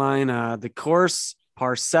in Brookline. The course,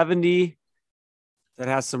 par 70, that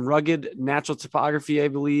has some rugged natural topography, I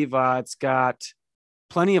believe. It's got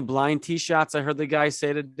plenty of blind tee shots, I heard the guy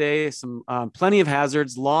say today, some plenty of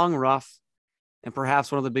hazards, long rough, and perhaps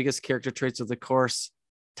one of the biggest character traits of the course,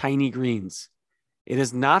 tiny greens. It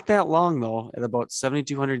is not that long, though, at about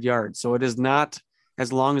 7,200 yards, so it is not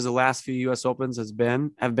as long as the last few U.S. Opens have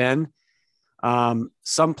been.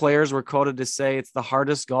 Some players were quoted to say it's the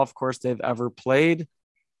hardest golf course they've ever played.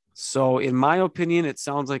 So in my opinion, it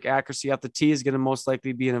sounds like accuracy at the tee is going to most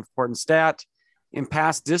likely be an important stat. In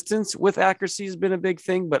past distance with accuracy has been a big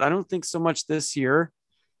thing, but I don't think so much this year.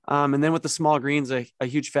 And then with the small greens, a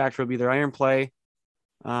huge factor will be their iron play.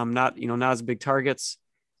 Not as big targets.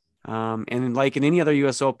 And like in any other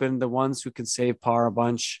U.S. Open, the ones who can save par a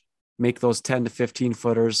bunch, make those 10 to 15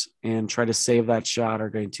 footers and try to save that shot are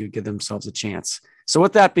going to give themselves a chance. So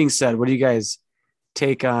with that being said, what do you guys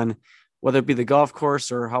take on whether it be the golf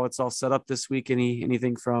course or how it's all set up this week?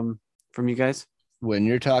 Anything from from you guys? When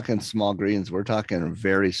you're talking small greens, we're talking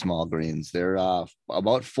very small greens. They're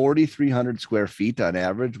about 4,300 square feet on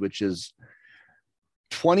average, which is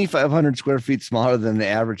 2,500 square feet smaller than the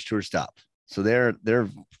average tour stop. So they're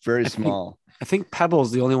very small. I think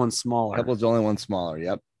Pebble's the only one smaller. Pebble's the only one smaller.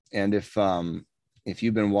 Yep. And if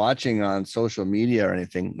you've been watching on social media or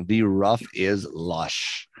anything, the rough is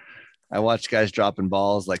lush. I watched guys dropping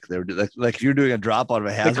balls like they're like you're doing a drop out of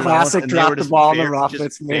a hazard. The classic drop the ball in the rough.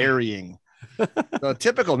 It's burying. So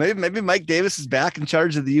typical. Maybe Mike Davis is back in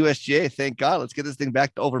charge of the USGA. Thank God. Let's get this thing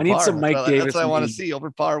back to over par. I need some Mike Davis. That's what I want to see.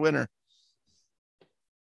 Over par winner.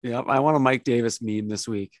 Yep. I want a Mike Davis meme this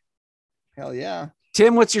week. Hell yeah.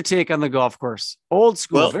 Tim, what's your take on the golf course? Old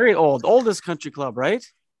school, very old, oldest country club, right?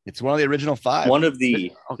 It's one of the original 5. One of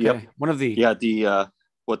the one of the the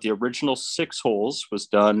original 6 holes was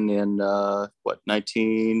done in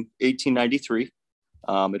 1893.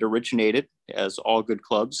 It originated, as all good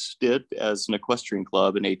clubs did, as an equestrian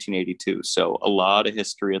club in 1882. So a lot of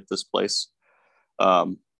history at this place. That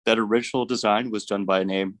original design was done by a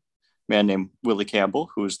man named Willie Campbell,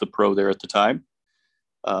 who was the pro there at the time.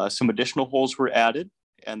 Some additional holes were added,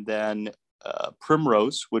 and then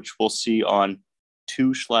Primrose, which we'll see on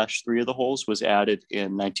 2/3 of the holes, was added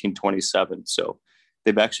in 1927. So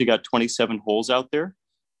they've actually got 27 holes out there,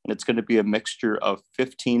 and it's going to be a mixture of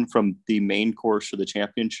 15 from the main course or the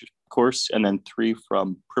championship course, and then 3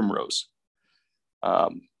 from Primrose.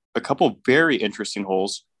 A couple of very interesting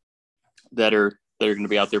holes that are going to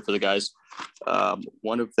be out there for the guys.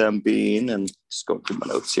 One of them being, and just going through my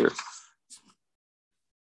notes here.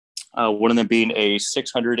 One of them being a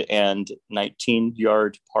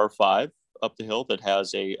 619-yard par 5 up the hill that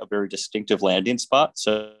has a very distinctive landing spot.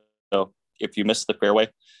 So if you miss the fairway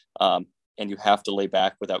and you have to lay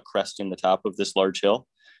back without cresting the top of this large hill,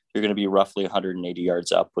 you're going to be roughly 180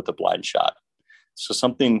 yards up with a blind shot. So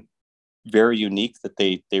something very unique that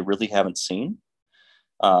they really haven't seen.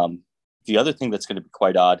 The other thing that's going to be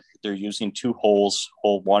quite odd, they're using 2 holes,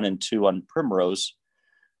 hole 1 and 2 on Primrose,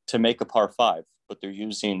 to make a par 5, but they're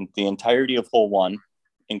using the entirety of hole 1,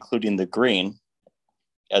 including the green,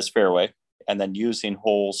 as fairway, and then using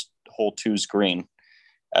hole 2's green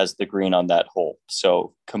as the green on that hole.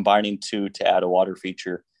 So combining 2 to add a water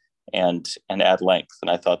feature and add length.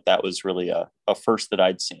 And I thought that was really a first that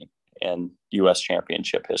I'd seen in U.S.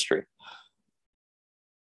 championship history.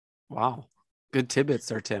 Wow. Good tidbits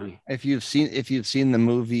there, Timmy. If you've seen the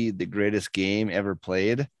movie The Greatest Game Ever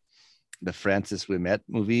Played, the Francis Ouimet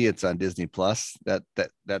movie, it's on Disney Plus.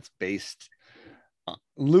 That's based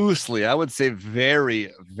loosely, I would say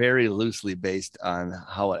very, very loosely based on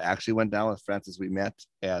how it actually went down with Francis Ouimet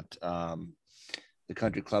at the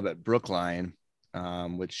country club at Brookline,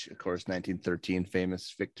 which of course 1913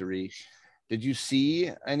 famous victory. Did you see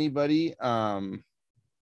anybody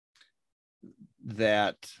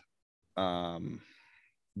that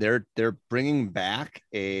they're bringing back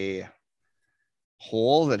a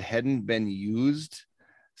hole that hadn't been used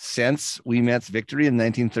since Ouimet's victory in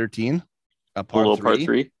 1913? A par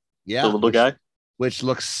 3. Yeah, the little guy, which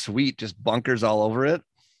looks sweet, just bunkers all over it.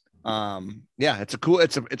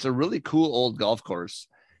 It's a really cool old golf course.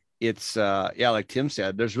 It's like Tim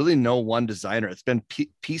said, there's really no one designer. It's been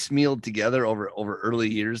piecemealed together over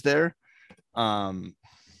early years there. And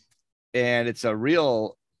it's a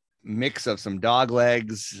real mix of some dog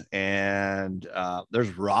legs and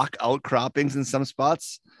there's rock outcroppings in some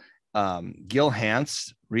spots. Gil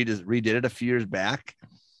Hance redid it a few years back.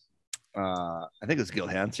 I think it was Gil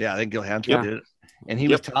Hance. Yeah, I think Gil Hance did it. And he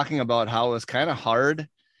was talking about how it was kind of hard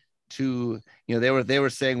to, they were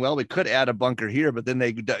saying, well, we could add a bunker here, but then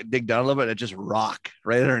they dig down a little bit and it just rock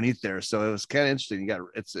right underneath there. So it was kind of interesting.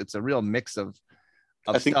 It's a real mix of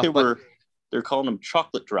I think stuff, they're calling them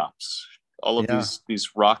chocolate drops. All of these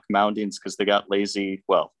rock moundings, because they got lazy.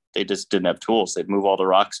 Well, they just didn't have tools. They'd move all the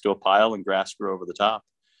rocks to a pile and grass grew over the top.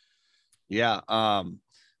 Yeah.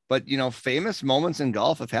 But, famous moments in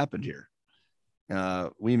golf have happened here.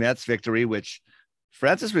 Ouimet's victory, which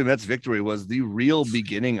Francis Ouimet's victory was the real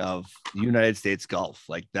beginning of United States golf.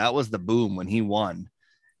 Like that was the boom when he won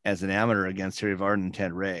as an amateur against Harry Vardon and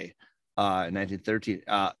Ted Ray in 1913.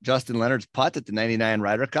 Justin Leonard's putt at the 99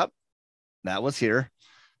 Ryder Cup. That was here.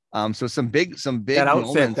 So some big that outfit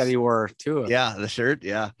moments that he wore too. Yeah, the shirt.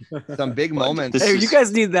 Yeah, some big moments. Hey, you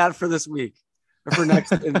guys need that for this week or for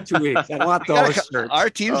next in 2 weeks. I want those shirts. Our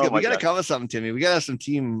team's we got to come with something, Timmy. We got to have some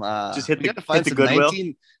team. Just hit the find some Goodwill.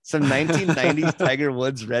 Some 1990s Tiger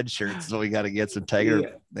Woods red shirts. So we got to get some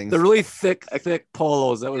Tiger things. The really thick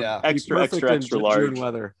polos that would extra large June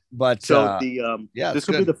weather. But so this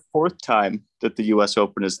will be the 4th time that the U.S.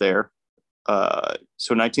 Open is there.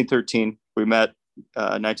 So 1913,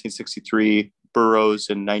 1963, Burroughs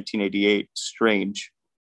in 1988, Strange.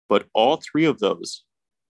 But all three of those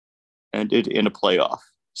ended in a playoff.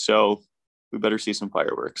 So we better see some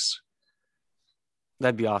fireworks.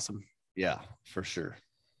 That'd be awesome. Yeah, for sure.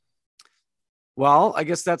 Well, I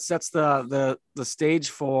guess that sets the stage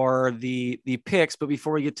for the picks. But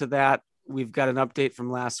before we get to that, we've got an update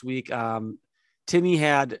from last week. Timmy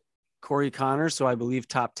had Corey Connors, so I believe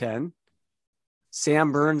top 10.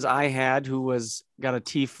 Sam Burns I had, who got a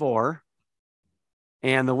T4.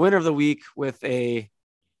 And the winner of the week with a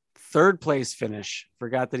third place finish,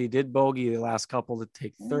 forgot that he did bogey the last couple to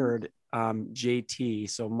take third, JT.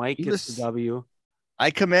 So Mike gets the W. I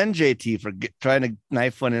commend JT for trying to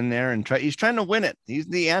knife one in there and he's trying to win it. He's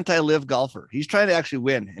the anti-live golfer. He's trying to actually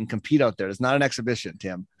win and compete out there. It's not an exhibition,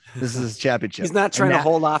 Tim. This is his championship. He's not trying to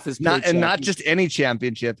hold off his paycheck. And not just any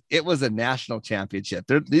championship. It was a national championship.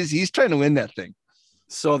 He's trying to win that thing.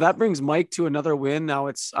 So that brings Mike to another win. Now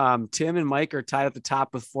it's Tim and Mike are tied at the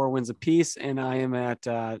top with 4 wins apiece, and I am at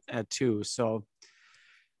 2. So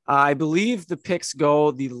I believe the picks go.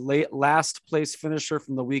 The last place finisher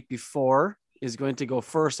from the week before is going to go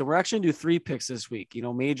first. And we're actually going to do 3 picks this week. You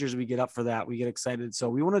know, majors, we get up for that. We get excited. So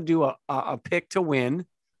we want to do a pick to win.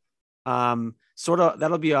 Sort of,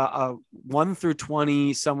 that'll be a 1 through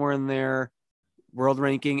 20, somewhere in there, world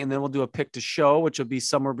ranking. And then we'll do a pick to show, which will be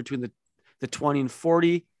somewhere between the 20 and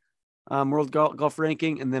 40 world golf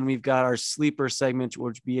ranking. And then we've got our sleeper segment,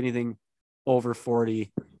 which would be anything over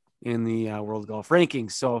 40 in the world golf ranking.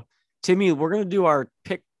 So Timmy, we're going to do our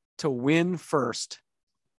pick to win first.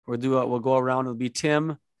 We'll go around. It'll be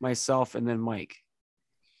Tim, myself, and then Mike.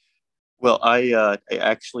 Well, I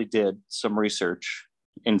actually did some research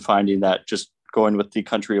in finding that just going with the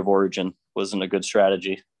country of origin wasn't a good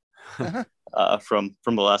strategy from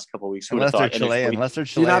the last couple of weeks. Unless they're Chilean.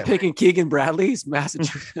 You're not picking Keegan Bradley's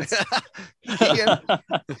Massachusetts.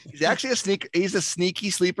 He's actually a sneaker. He's a sneaky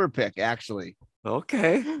sleeper pick, actually.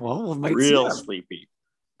 Okay. Well, we might real see sleepy.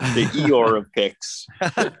 The Eeyore of picks.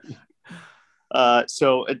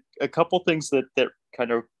 So a couple things that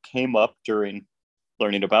kind of came up during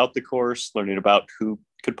learning about the course, learning about who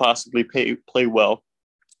could possibly play well.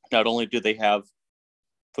 Not only do they have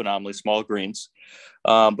phenomenally small greens,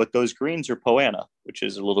 but those greens are Poana, which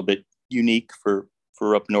is a little bit unique for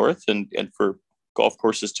up north and for golf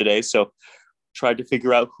courses today. So tried to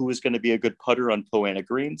figure out who was going to be a good putter on Poana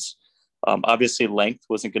greens. Obviously, length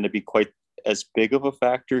wasn't going to be quite as big of a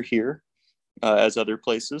factor here as other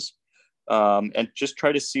places. And just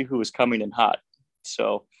try to see who was coming in hot.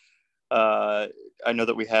 So I know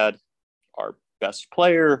that we had our best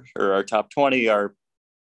player or our top 20, our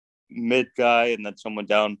mid guy, and then someone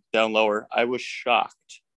down lower. I was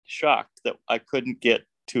shocked that I couldn't get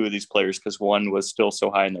 2 of these players because one was still so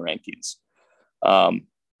high in the rankings.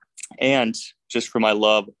 And just for my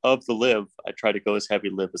love of the LIV, I tried to go as heavy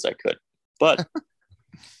LIV as I could. But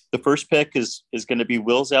the first pick is going to be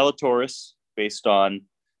Will Zalatoris based on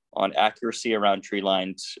accuracy around tree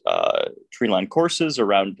line courses,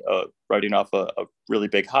 around riding off a really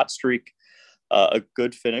big hot streak, a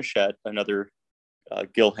good finish at another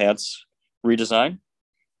Gil Hanse redesign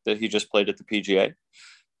that he just played at the PGA.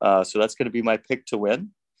 So that's going to be my pick to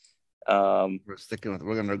win. We're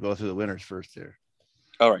going to go through the winners first here.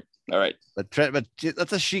 All right. But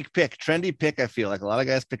that's a chic pick, trendy pick. I feel like a lot of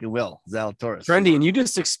guys picking Will Zalatoris. Trendy, and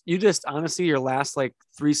you just honestly, your last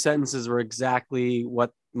 3 sentences were exactly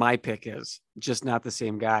what my pick is. Just not the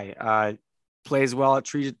same guy. Plays well at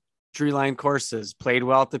tree line courses. Played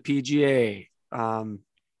well at the PGA.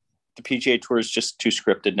 The PGA Tour is just too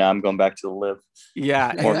scripted now. I'm going back to the LIV.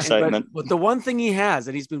 Yeah, more excitement. But the one thing he has,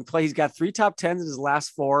 and he's got 3 top 10s in his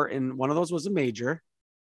last 4, and one of those was a major.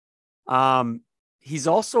 He's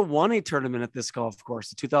also won a tournament at this golf course,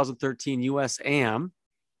 the 2013 US Am.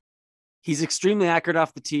 He's extremely accurate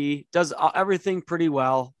off the tee, does everything pretty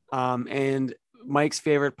well. And Mike's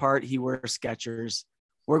favorite part, he wears Skechers.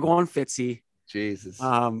 We're going Fitzy. Jesus.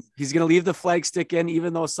 He's going to leave the flag stick in,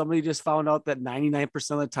 even though somebody just found out that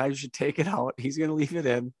 99% of the time you should take it out. He's going to leave it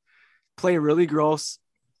in. Play really gross,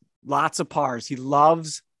 lots of pars. He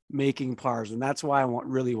loves making pars, and that's why I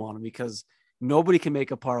really want him, because nobody can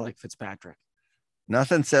make a par like Fitzpatrick.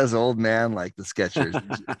 Nothing says old man like the Skechers.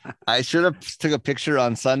 I should have took a picture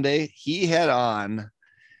on Sunday. He had on,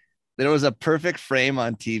 there was a perfect frame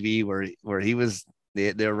on TV where he was,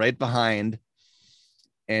 they're right behind,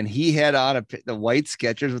 and he had on the white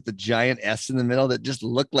Skechers with the giant S in the middle that just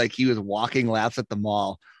looked like he was walking laps at the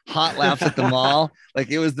mall, hot laps at the mall. Like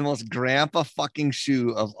it was the most grandpa fucking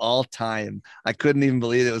shoe of all time. I couldn't even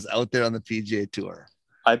believe it was out there on the PGA Tour.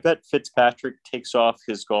 I bet Fitzpatrick takes off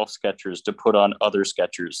his golf Skechers to put on other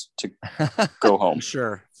Skechers to go home.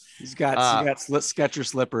 Sure. He's got Skechers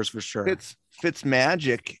slippers for sure. Fitz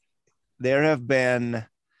magic. There have been,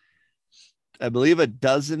 I believe, a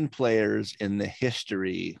dozen players in the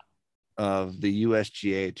history of the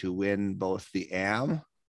USGA to win both the Am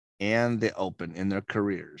and the Open in their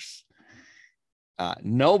careers.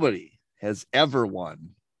 Nobody has ever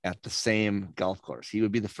won at the same golf course. He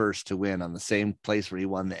would be the first to win on the same place where he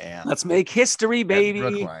won the Am. Let's make history,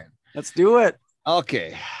 baby. Let's do it.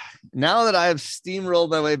 Okay. Now that I have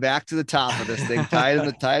steamrolled my way back to the top of this thing, tied at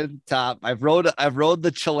the top, I've rode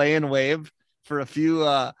the Chilean wave for a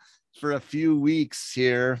few weeks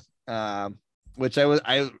here, which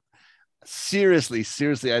I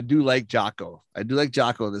seriously, I do like Jocko.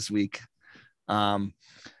 This week.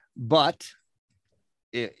 But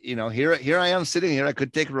here I am sitting here. I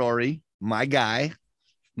could take Rory, my guy,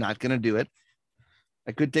 not going to do it.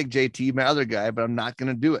 I could take JT, my other guy, but I'm not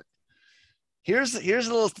going to do it. Here's a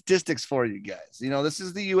little statistics for you guys. This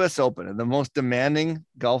is the US Open and the most demanding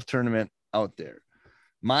golf tournament out there.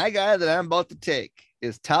 My guy that I'm about to take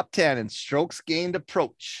is top 10 in strokes gained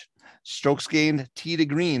approach, strokes gained tee to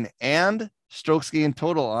green, and strokes gained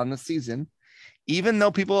total on the season, even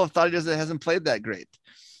though people have thought he hasn't played that great.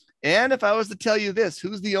 And if I was to tell you this,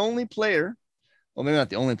 who's the only player, well, maybe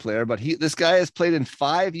not the only player, but this guy has played in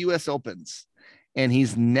 5 US Opens and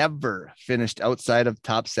he's never finished outside of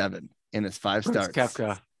top 7 in his 5 starts.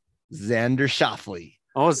 Koepka. Xander Schauffele.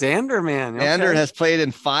 Oh, Xander, man. Okay. Xander has played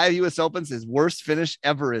in 5 US Opens. His worst finish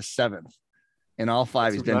ever is 7th in all 5.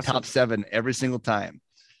 That's he's impressive. Been top 7 every single time.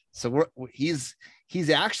 So he's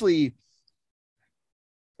actually,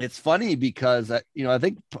 it's funny because, I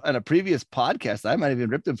think on a previous podcast, I might have even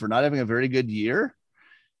ripped him for not having a very good year.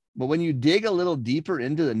 But when you dig a little deeper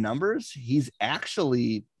into the numbers, he's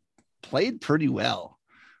actually played pretty well.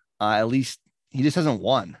 At least he just hasn't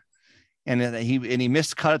won. And he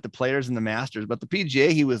missed cut at the Players and the Masters, but the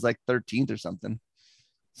PGA, he was like 13th or something.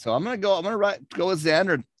 So I'm going to go with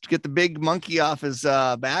Xander to get the big monkey off his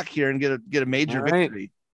back here and get a major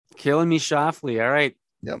victory. Killing me, Schauffele. All right.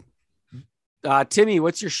 Yep. Timmy,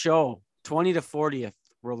 what's your show? 20 to 40th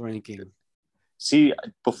world ranking. See,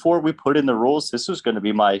 before we put in the rules, this was going to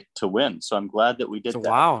be my to win. So I'm glad that we did that.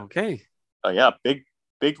 Wow. Okay. Yeah.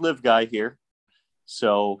 Big live guy here.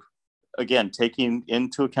 So again, taking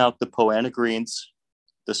into account the Poana greens,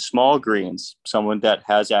 the small greens, someone that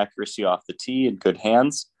has accuracy off the tee and good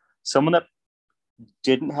hands, someone that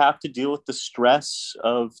didn't have to deal with the stress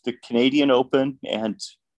of the Canadian Open and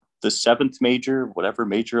the 7th major, whatever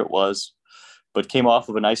major it was, but came off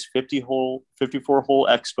of a nice 54-hole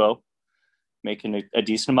expo, making a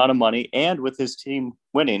decent amount of money, and with his team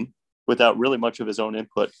winning without really much of his own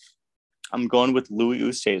input. I'm going with Louis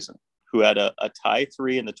Oosthuizen, who had a tie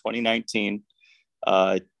 3 in the 2019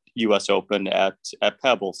 U.S. Open at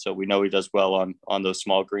Pebble. So we know he does well on those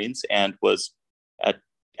small greens and was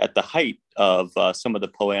at the height of some of the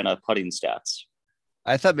Poana putting stats.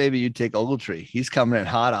 I thought maybe you'd take Ogletree. He's coming in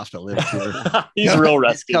hot off the LIV tour. He's real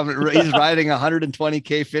rested. He's riding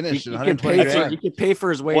 120K finish. He can pay for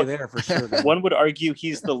his way there for sure. Man. One would argue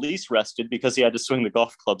he's the least rested because he had to swing the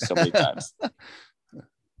golf club so many times.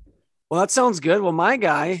 Well, that sounds good. Well, my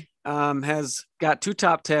guy has got 2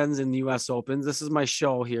 top 10s in the U.S. Opens. This is my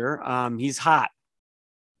show here. He's hot.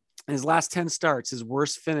 In his last 10 starts, his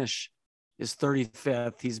worst finish is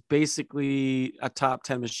 35th. He's basically a top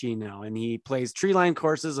 10 machine now, and he plays tree line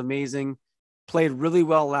courses. Amazing. Played really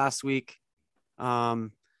well last week.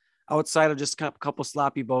 Outside of just a couple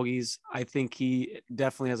sloppy bogeys, I think he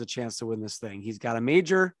definitely has a chance to win this thing. He's got a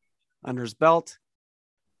major under his belt.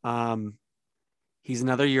 He's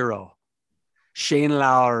another Euro. Shane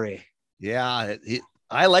Lowry. Yeah,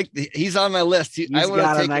 he's on my list. He's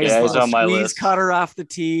got a nice he's on my squeeze list. cutter off the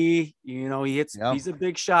tee. He hits. Yep. He's a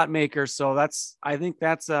big shot maker. So I think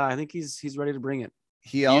he's ready to bring it.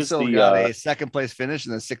 He also got a second place finish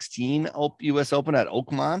in the 16 U.S. Open at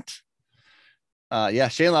Oakmont.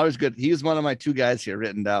 Shane Lowry's good. He was one of my 2 guys here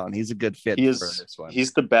written down. He's a good fit for this one.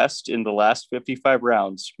 He's the best in the last 55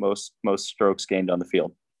 rounds, most strokes gained on the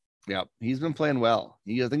field. Yeah, he's been playing well.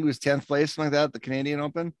 I think he was 10th place, something like that, at the Canadian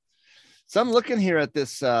Open. So I'm looking here at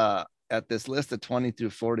this list of 20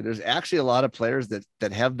 through 40. There's actually a lot of players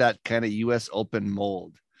that have that kind of U.S. Open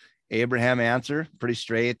mold. Abraham Answer, pretty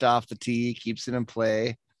straight off the tee, keeps it in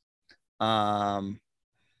play. Max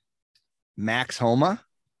Homa,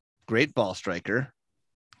 great ball striker.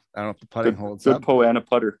 I don't know if the putting holds up. Good Poana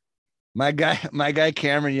putter. My guy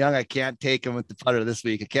Cameron Young, I can't take him with the putter this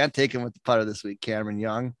week. Cameron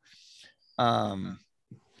Young.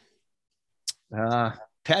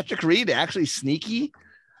 Patrick Reed, actually sneaky.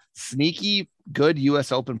 Sneaky, good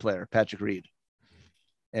U.S. Open player, Patrick Reed.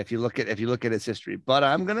 If you look at his history, but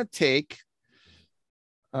I'm gonna take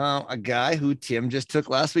a guy who Tim just took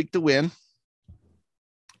last week to win.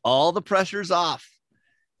 All the pressure's off.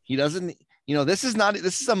 He doesn't. This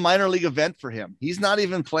is a minor league event for him. He's not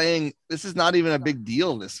even playing. This is not even a big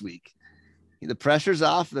deal this week. The pressure's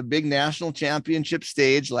off the big national championship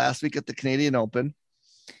stage last week at the Canadian Open.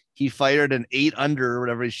 He fired an 8 under or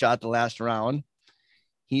whatever he shot the last round.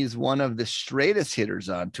 He's one of the straightest hitters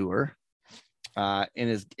on tour. And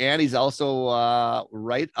he's also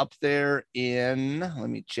right up there in, let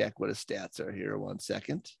me check what his stats are here. 1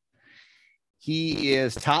 second. He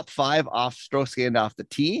is top 5 off strokes gained off the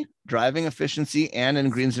tee, driving efficiency, and in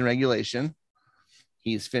greens and regulation.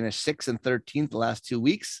 He's finished 6th and 13th the last 2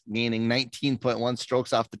 weeks, gaining 19.1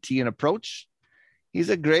 strokes off the tee and approach. He's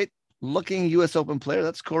a great looking U.S. Open player.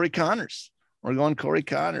 That's Corey Connors. We're going Corey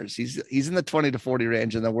Connors. He's in the 20 to 40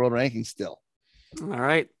 range in the world ranking still. All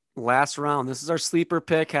right. Last round. This is our sleeper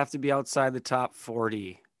pick. Have to be outside the top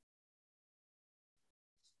 40.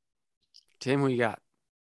 Tim, who you got?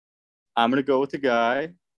 I'm going to go with a guy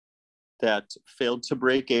that failed to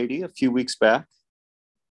break 80 a few weeks back,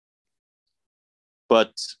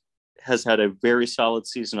 but has had a very solid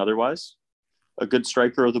season otherwise. A good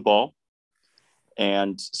striker of the ball,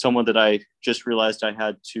 and someone that I just realized I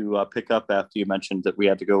had to pick up after you mentioned that we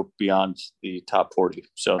had to go beyond the top 40.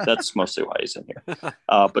 So that's mostly why he's in here.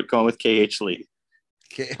 But going with KH Lee.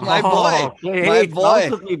 My boy. My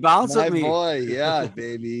boy. Bounce with me. My boy. Yeah,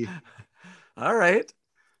 baby. All right.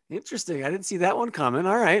 Interesting. I didn't see that one coming.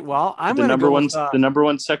 All right. Well, I'm the going to go go with, the number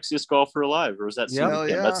one sexiest golfer alive, or was that?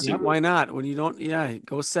 Why not? When you don't,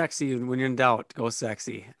 go sexy. When you're in doubt, go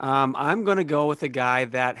sexy. I'm going to go with a guy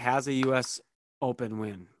that has a U.S. Open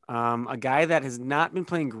win. A guy that has not been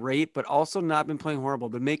playing great, but also not been playing horrible,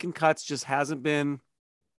 but making cuts, just hasn't been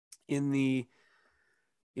in the,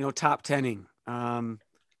 top 10ing.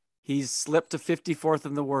 He's slipped to 54th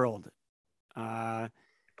in the world. I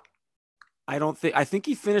think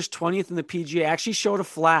he finished 20th in the PGA. Actually showed a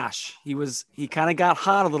flash. He kind of got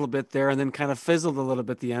hot a little bit there and then kind of fizzled a little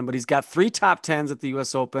bit at the end, but he's got 3 top 10s at the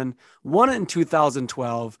US Open, won it in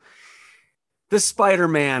 2012. The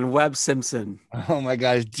Spider-Man, Webb Simpson. Oh my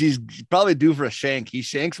God. He's probably due for a shank. He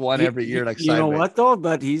shanks one every year. Like, you know what though?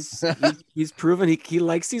 But he's proven he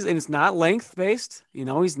likes these, and it's not length based.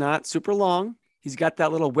 He's not super long. He's got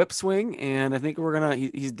that little whip swing, and I think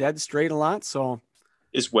he's dead straight a lot. So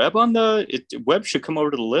is Webb on Webb should come over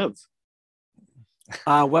to the LIV.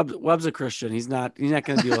 Webb's a Christian. He's not going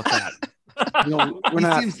to deal with that.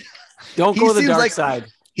 Don't go to the dark side.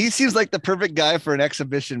 He seems like the perfect guy for an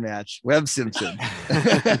exhibition match. Webb Simpson.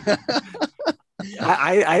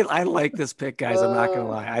 I like this pick, guys. I'm not going to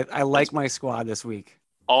lie. I like my squad this week.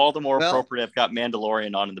 All the more appropriate. I've got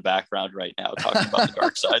Mandalorian on in the background right now talking about the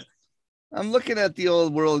dark side. I'm looking at the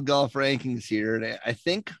old world golf rankings here, and I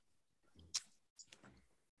think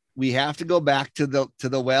we have to go back to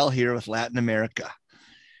the well here with Latin America.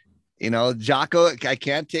 Jocko, I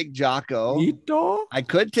can't take Jocko. Mito? I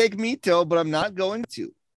could take Mito, but I'm not going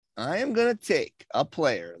to. I am going to take a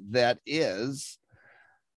player that is,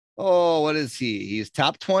 what is he? He's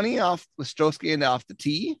top 20 off with strokes gained off the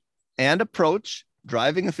tee and approach,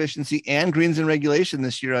 driving efficiency, and greens and regulation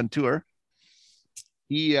this year on tour.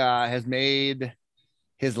 He has made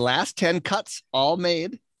his last 10 cuts, all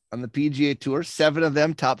made on the PGA Tour, 7 of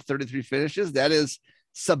them top 33 finishes. That is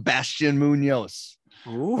Sebastian Munoz.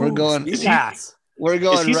 Ooh, we're going. Is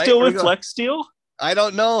he still with Flex Steel? I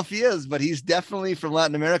don't know if he is, but he's definitely from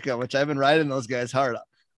Latin America, which I've been riding those guys hard.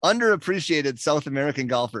 Underappreciated South American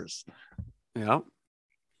golfers. Yeah.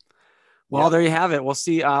 Well, there you have it. We'll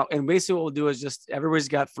see. And basically what we'll do is just everybody's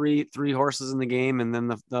got three horses in the game, and then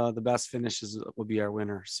the best finishes will be our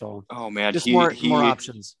winner. So, oh man, just more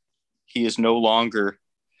options. He is no longer.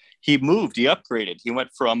 He moved. He upgraded. He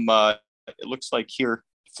went from it looks like here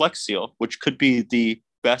Flex Seal, which could be the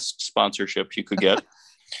best sponsorship you could get,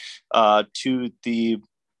 to the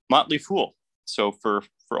Motley Fool. So for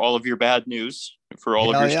all of your bad news, for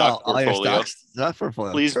all of your stock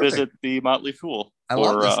portfolio, please visit the Motley Fool. I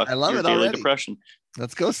love it daily already. Depression.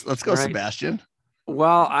 Let's go, right. Sebastian.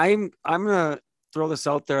 Well, I'm gonna throw this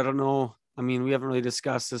out there. I don't know. I mean, we haven't really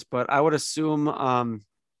discussed this, but I would assume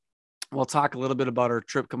we'll talk a little bit about our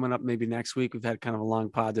trip coming up maybe next week. We've had kind of a long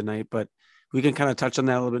pod tonight, but we can kind of touch on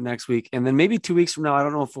that a little bit next week. And then maybe 2 weeks from now, I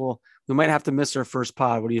don't know if we might have to miss our first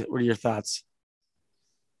pod. What are your thoughts?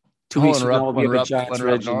 2 weeks from now, we'll be at John's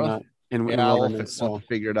Ridge we'll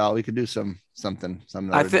figure it out. We could do something.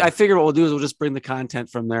 I figure what we'll do is we'll just bring the content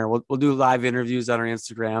from there. We'll do live interviews on our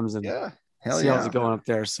Instagrams, and See how's it going up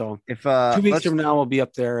there. So if 2 weeks from now, we'll be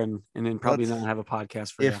up there and then probably not have a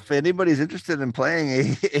podcast for you. If anybody's interested in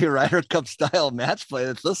playing a Ryder Cup style match play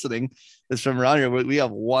that's listening, that's from around here, we have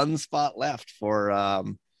one spot left for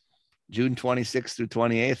June 26th through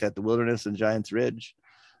 28th at the Wilderness and Giants Ridge.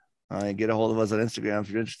 Get a hold of us on Instagram if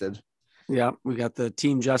you're interested. Yeah, we got the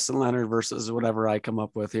team Justin Leonard versus whatever I come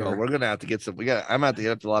up with here. Oh, we're gonna have to get some. I'm gonna have to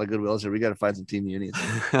get up to a lot of Goodwills here. We got to find some team unis,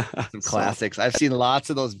 some classics. I've seen lots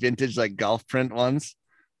of those vintage like golf print ones.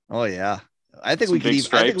 Oh yeah, I think we could.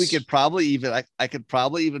 I think we could probably even. I could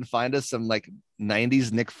probably even find us some like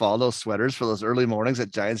 '90s Nick Faldo sweaters for those early mornings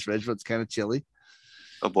at Giants Ridge when it's kind of chilly.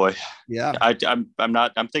 Oh boy, yeah. I'm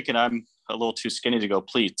not. I'm thinking I'm a little too skinny to go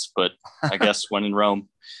pleats, but I guess when in Rome.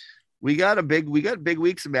 We got big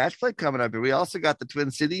weeks of match play coming up here. We also got the Twin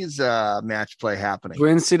Cities match play happening.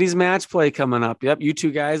 Twin Cities match play coming up. Yep. You two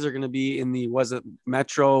guys are going to be in the, was it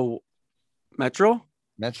Metro A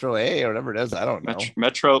or whatever it is. I don't know.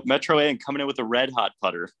 Metro A and coming in with a red hot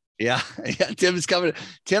putter. Yeah. Tim's coming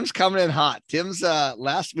in hot. Tim's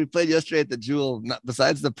we played yesterday at the Jewel.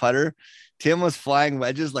 Besides the putter, Tim was flying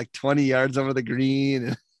wedges like 20 yards over the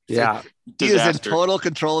green. Yeah. He is in total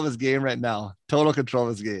control of his game right now. Total control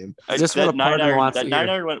of his game. That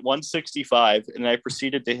 9-iron went 165, and I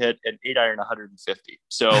proceeded to hit an 8-iron 150.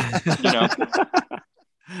 So, not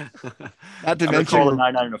to mention a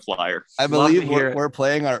 9-iron a flyer. I believe we're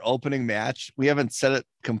playing our opening match. We haven't set it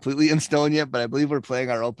completely in stone yet, but I believe we're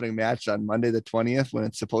playing our opening match on Monday the 20th when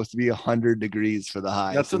it's supposed to be 100 degrees for the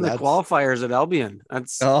high. That's when the qualifiers at Albion.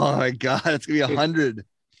 Oh my God, it's gonna be 100.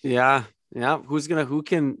 Yeah. Yeah,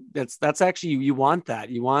 that's actually, you want that.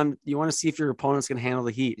 You want to see if your opponent's going to handle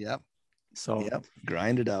the heat. Yep. So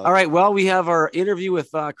grind it out. All right. Well, we have our interview with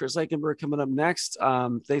Chris Eikenberg coming up next.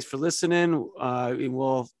 Thanks for listening. And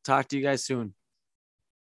we'll talk to you guys soon.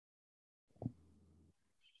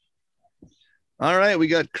 All right. We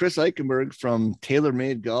got Chris Eikenberg from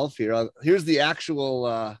TaylorMade Golf here. Here's the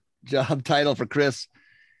actual job title for Chris.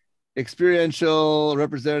 Experiential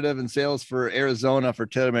representative and sales for Arizona for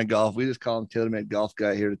TaylorMade Golf. We just call him TaylorMade Golf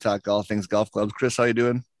Guy here to talk all things golf clubs. Chris, how you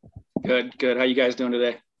doing? Good. How you guys doing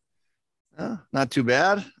today? Not too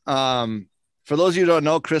bad. For those of you who don't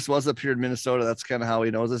know, Chris was up here in Minnesota. That's kind of how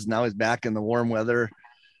he knows us. Now he's back in the warm weather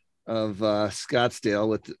of Scottsdale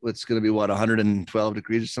with what's going to be 112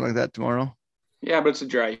 degrees or something like that tomorrow. Yeah, but it's a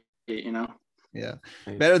dry heat, Yeah.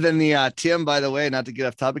 Better than the Tim, by the way, not to get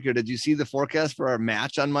off topic here. Did you see the forecast for our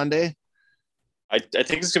match on Monday? I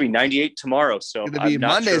think it's going to be 98 tomorrow. So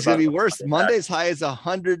Monday's going to be worse. Monday's high is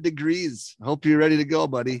 100 degrees. Hope you're ready to go,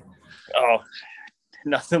 buddy. Oh,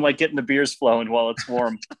 nothing like getting the beers flowing while it's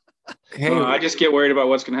warm. Hey, I just get worried about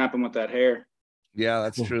what's going to happen with that hair. Yeah,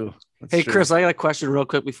 that's true. Hey, Chris, I got a question real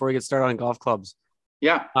quick before we get started on golf clubs.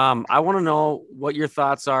 Yeah. I want to know what your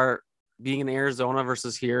thoughts are being in Arizona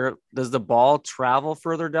versus here. Does the ball travel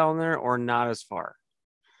further down there or not as far?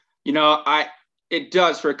 It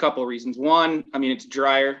does for a couple of reasons. One, it's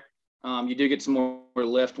drier. You do get some more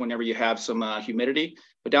lift whenever you have some humidity,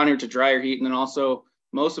 but down here it's a drier heat. And then also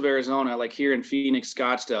most of Arizona, like here in Phoenix,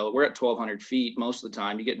 Scottsdale, we're at 1,200 feet most of the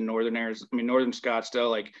time. You get in northern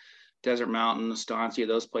Scottsdale, like Desert Mountain, Estancia,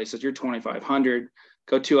 those places, you're 2,500.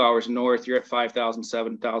 Go 2 hours north, you're at 5,000,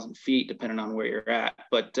 7,000 feet, depending on where you're at.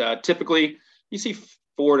 But typically you see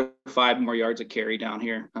 4 to 5 more yards of carry down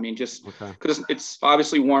here. Just because it's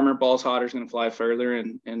obviously warmer, ball's hotter, is going to fly further,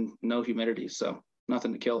 and no humidity, so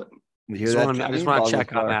nothing to kill it. I just want to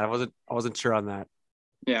check on that. I wasn't sure on that.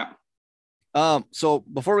 Yeah. So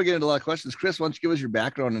before we get into a lot of questions, Chris, why don't you give us your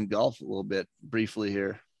background in golf a little bit briefly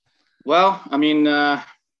here? Well,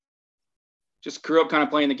 just grew up kind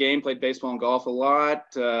of playing the game, played baseball and golf a lot,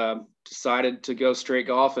 decided to go straight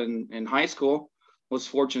golf in high school. Was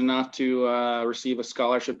fortunate enough to receive a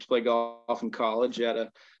scholarship to play golf in college at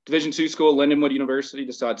a Division II school, Lindenwood University,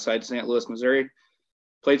 just outside St. Louis, Missouri.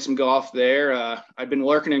 Played some golf there. I've been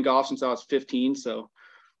working in golf since I was 15, so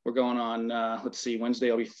we're going on,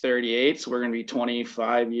 Wednesday I'll be 38, so we're going to be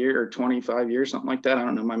 25 years, something like that. I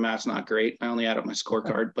don't know. My math's not great. I only add up my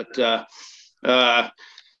scorecard, but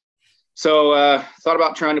So thought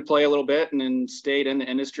about trying to play a little bit and then stayed in the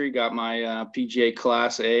industry, got my PGA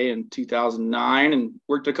Class A in 2009 and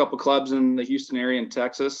worked a couple clubs in the Houston area in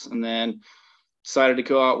Texas, and then decided to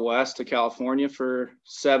go out west to California for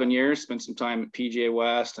 7 years, spent some time at PGA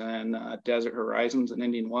West and Desert Horizons and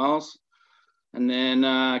Indian Wells. And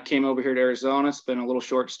then came over here to Arizona, spent a little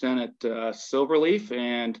short stint at Silverleaf,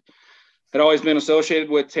 and had always been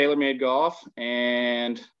associated with TaylorMade Golf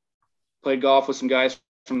and played golf with some guys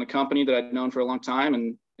from the company that I'd known for a long time.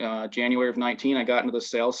 And January of 19, I got into the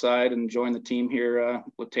sales side and joined the team here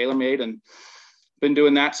with TaylorMade, and been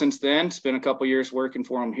doing that since then. It's been a couple years working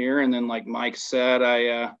for him here. And then like Mike said,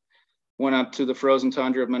 I went up to the frozen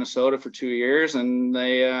tundra of Minnesota for 2 years, and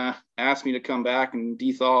they asked me to come back and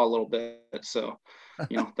de-thaw a little bit. So,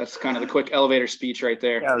 that's kind of the quick elevator speech right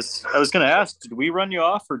there. Yeah, I was going to ask, did we run you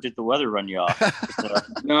off or did the weather run you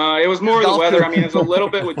off? No, it was more the weather. I mean, it was a little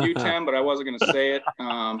bit with you, Tim, but I wasn't going to say it.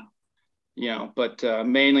 But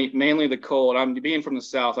mainly the cold. I'm being from the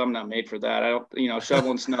South. I'm not made for that. I don't,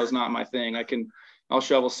 shoveling snow is not my thing. I'll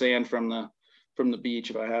shovel sand from the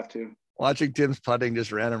beach if I have to. Watching Tim's putting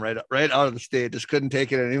just ran him right out of the state. Just couldn't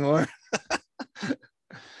take it anymore.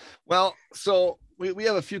 Well, so we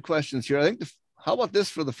have a few questions here. I think how about this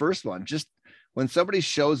for the first one? Just when somebody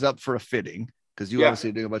shows up for a fitting, because you obviously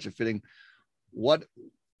are doing a bunch of fitting, what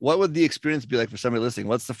would the experience be like for somebody listening?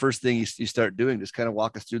 What's the first thing you start doing? Just kind of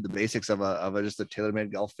walk us through the basics of just a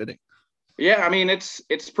TaylorMade golf fitting. Yeah, I mean, it's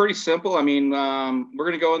pretty simple. I mean, we're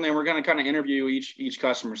going to go in there. We're going to kind of interview each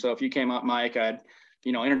customer. So if you came up, Mike, I'd,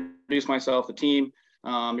 introduce myself, the team.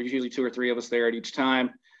 There's usually 2 or 3 of us there at each time.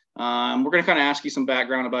 We're going to kind of ask you some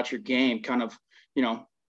background about your game, kind of,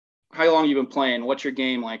 how long you've been playing, what's your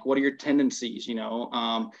game like, what are your tendencies,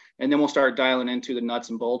 and then we'll start dialing into the nuts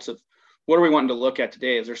and bolts of what are we wanting to look at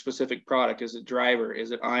today? Is there a specific product? Is it driver?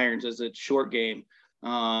 Is it irons? Is it short game?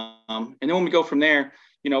 And then when we go from there,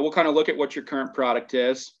 we'll kind of look at what your current product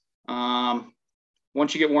is.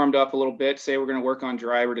 Once you get warmed up a little bit, say we're going to work on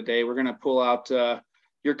driver today, we're going to pull out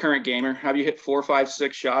your current gamer, have you hit 4, 5,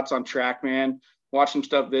 6 shots on TrackMan, watch some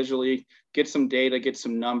stuff visually, get some data, get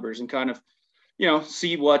some numbers, and kind of,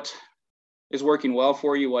 see what is working well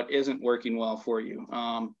for you, what isn't working well for you.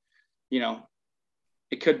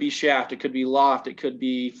 It could be shaft, it could be loft, it could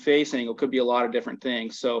be face angle, it could be a lot of different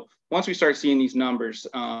things. So once we start seeing these numbers,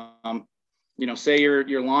 say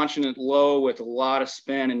you're launching it low with a lot of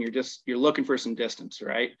spin and you're looking for some distance,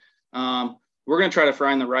 right? We're going to try to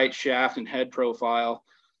find the right shaft and head profile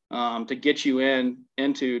to get you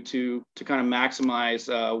into to kind of maximize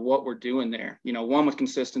what we're doing there. One with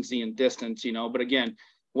consistency and distance, but again,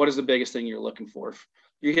 what is the biggest thing you're looking for? If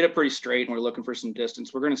you hit it pretty straight and we're looking for some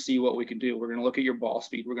distance, we're going to see what we can do. We're going to look at your ball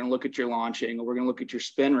speed. We're going to look at your launch angle. We're going to look at your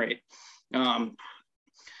spin rate. Then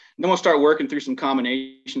we'll start working through some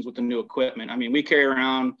combinations with the new equipment. I mean, we carry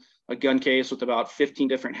around a gun case with about 15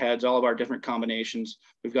 different heads, all of our different combinations.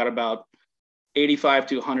 We've got about 85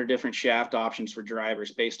 to 100 different shaft options for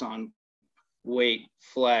drivers based on weight,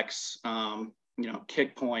 flex,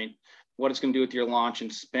 kick point, what it's going to do with your launch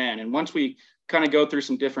and spin. And once we kind of go through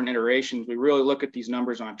some different iterations, we really look at these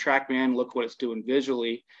numbers on TrackMan, look what it's doing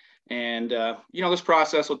visually. And, this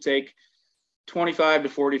process will take 25 to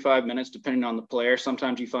 45 minutes, depending on the player.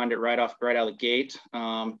 Sometimes you find it right out of the gate.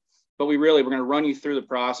 But we're going to run you through the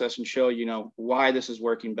process and show, why this is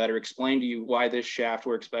working better, explain to you why this shaft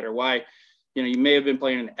works better, why, you may have been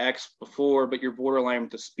playing an X before, but you're borderline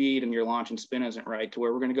with the speed and your launch and spin isn't right, to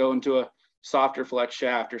where we're going to go into a softer flex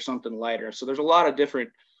shaft or something lighter. So there's a lot of different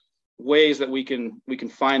ways that we can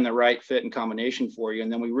find the right fit and combination for you.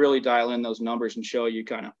 And then we really dial in those numbers and show you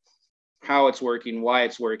kind of how it's working, why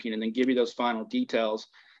it's working, and then give you those final details.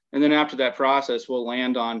 And then after that process, we'll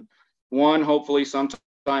land on one, hopefully sometimes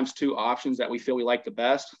 2 options that we feel we like the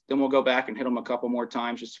best. Then we'll go back and hit them a couple more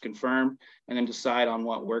times just to confirm, and then decide on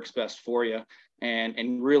what works best for you,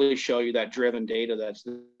 and really show you that driven data that's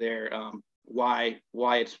there, why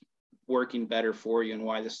it's working better for you and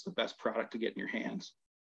why this is the best product to get in your hands.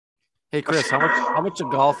 Hey, Chris, how much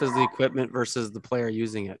of golf is the equipment versus the player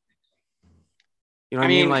using it? You know what I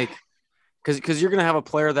mean? Like, because you're going to have a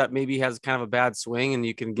player that maybe has kind of a bad swing and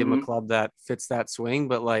you can give him a club that fits that swing,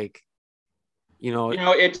 but like,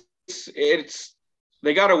 it's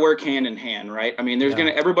they got to work hand in hand, right? I mean,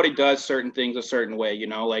 everybody does certain things a certain way,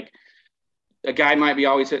 like a guy might be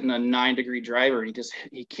always hitting a 9-degree driver and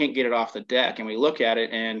he can't get it off the deck. And we look at it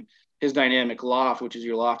and his dynamic loft, which is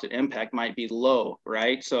your loft at impact, might be low,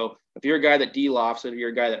 right? So if you're a guy that de-lofts it, if you're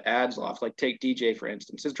a guy that adds loft, like take DJ, for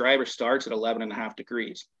instance, his driver starts at 11.5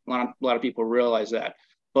 degrees. A lot of people realize that.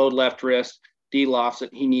 Bowed left wrist, de-lofts it,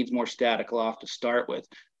 he needs more static loft to start with.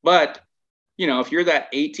 But, if you're that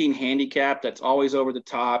 18 handicap that's always over the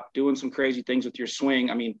top, doing some crazy things with your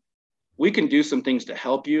swing, I mean, we can do some things to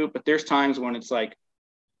help you, but there's times when it's like,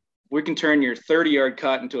 we can turn your 30-yard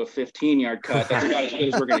cut into a 15-yard cut. That's about as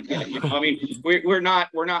good as we're going to get. I mean, we're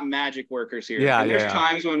not magic workers here. Yeah, and there's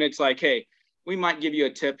times when it's like, hey, we might give you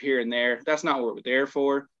a tip here and there. That's not what we're there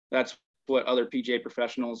for. That's what other PGA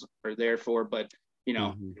professionals are there for. But,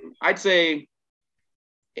 I'd say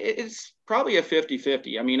it's probably a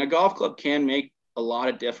 50-50. I mean, a golf club can make a lot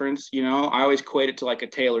of difference. I always equate it to like a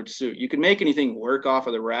tailored suit. You can make anything work off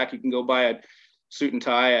of the rack. You can go buy a suit and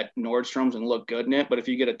tie at Nordstrom's and look good in it. But if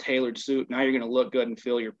you get a tailored suit, now you're going to look good and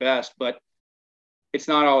feel your best. But it's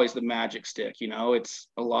not always the magic stick. It's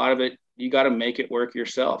a lot of it. You got to make it work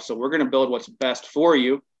yourself. So we're going to build what's best for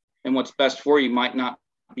you, and what's best for you might not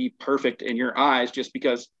be perfect in your eyes just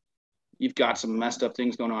because you've got some messed up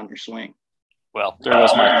things going on in your swing. Well, there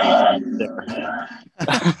was my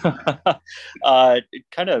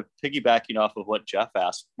kind of piggybacking off of what Jeff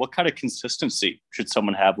asked, what kind of consistency should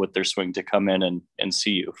someone have with their swing to come in and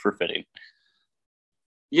see you for fitting?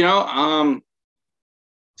 It's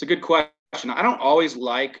a good question. I don't always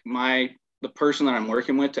like the person that I'm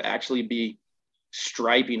working with to actually be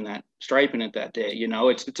striping it that day.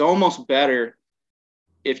 It's almost better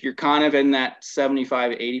if you're kind of in that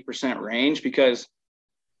 75-80% range, because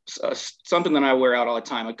something that I wear out all the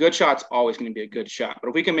time, a good shot's always going to be a good shot. But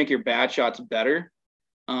if we can make your bad shots better,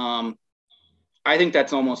 I think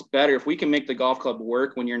that's almost better. If we can make the golf club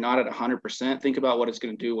work when you're not at 100%, think about what it's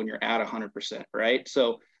going to do when you're at 100%, right?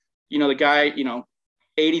 So, the guy,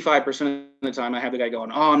 85% of the time I have the guy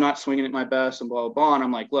going, oh, I'm not swinging at my best and blah, blah, blah. And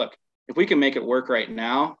I'm like, look, if we can make it work right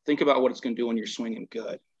now, think about what it's going to do when you're swinging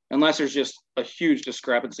good. Unless there's just a huge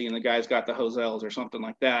discrepancy and the guy's got the hosels or something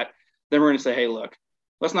like that, then we're going to say, hey, look,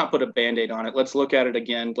 let's not put a Band-Aid on it. Let's look at it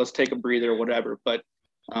again. Let's take a breather or whatever. But,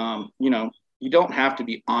 you don't have to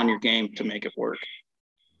be on your game to make it work.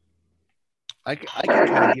 I can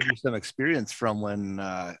kind of give you some experience from when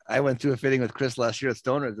I went through a fitting with Chris last year at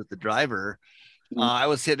Stoners with the driver. I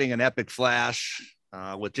was hitting an epic flash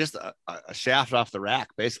with just a shaft off the rack,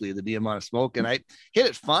 basically the amount of smoke. And I hit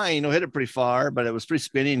it fine, hit it pretty far, but it was pretty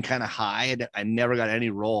spinny and kind of high. I never got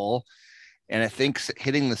any roll. And I think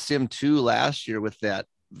hitting the Sim 2 last year with that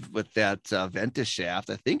Ventus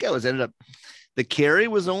shaft, I think the carry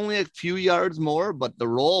was only a few yards more, but the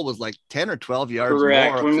roll was like 10 or 12 yards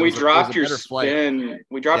Correct. more. When we dropped your spin,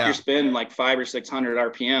 your spin like 500 or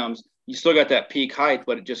 600 RPMs. You still got that peak height,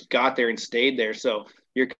 but it just got there and stayed there. So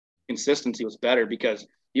your consistency was better, because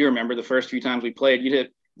you remember the first few times we played, you'd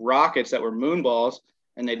hit rockets that were moon balls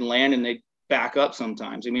and they'd land and they'd back up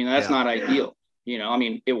sometimes. That's not ideal.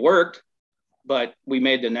 It worked, but we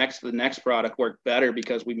made the next product work better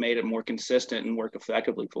because we made it more consistent and work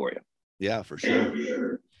effectively for you. Yeah, for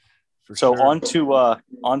sure. On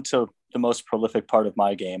to the most prolific part of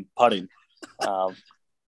my game, putting.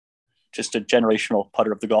 Just a generational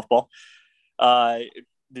putter of the golf ball.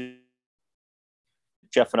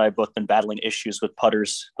 Jeff and I have both been battling issues with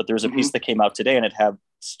putters, but there was a piece that came out today, and it had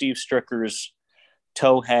Steve Stricker's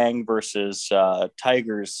toe hang versus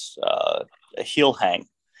Tiger's heel hang.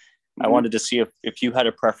 I wanted to see if you had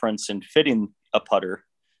a preference in fitting a putter,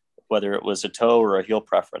 whether it was a toe or a heel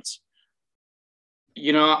preference.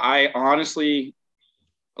 I honestly,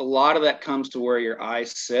 a lot of that comes to where your eye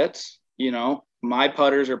sits. My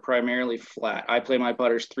putters are primarily flat. I play my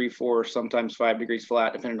putters 3, 4, sometimes 5 degrees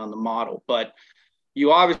flat, depending on the model. But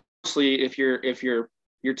you obviously, if your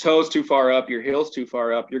toe's too far up, your heel's too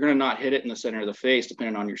far up, you're going to not hit it in the center of the face,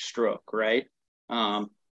 depending on your stroke, right? And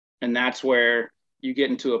that's where you get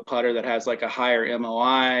into a putter that has like a higher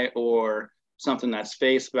MOI or something that's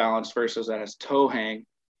face balanced versus that has toe hang.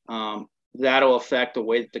 That'll affect the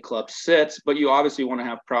way that the club sits, but you obviously want to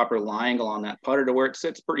have proper lie angle on that putter to where it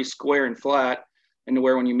sits pretty square and flat, and to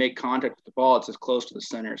where when you make contact with the ball, it's as close to the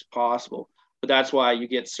center as possible. But that's why you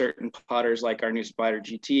get certain putters like our new Spider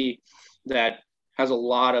GT that has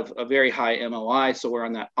a very high MOI. So where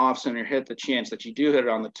on that off center hit, the chance that you do hit it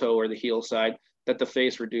on the toe or the heel side, that the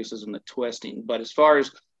face reduces in the twisting. But as far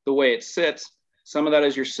as the way it sits, some of that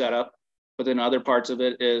is your setup, but then other parts of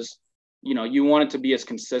it is, you want it to be as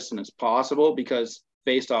consistent as possible, because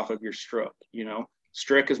based off of your stroke,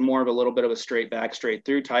 Strick is more of a little bit of a straight back, straight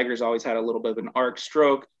through. Tiger's always had a little bit of an arc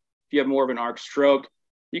stroke. If you have more of an arc stroke,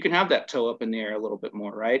 you can have that toe up in the air a little bit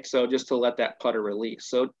more, right? So just to let that putter release.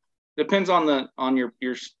 So it depends on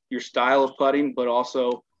your style of putting, but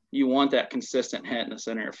also you want that consistent hit in the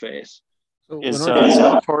center of face. So is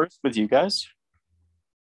Zalatoris with you guys?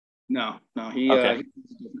 No, he's a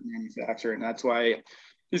different manufacturer, and that's why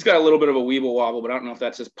he's got a little bit of a weeble wobble, but I don't know if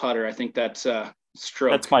that's his putter. I think that's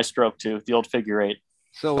stroke. That's my stroke too, the old figure 8.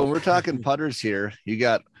 So when we're talking putters here, you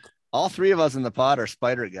got all 3 of us in the pod are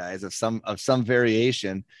Spider guys of some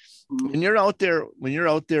variation. When you're out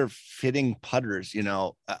there fitting putters,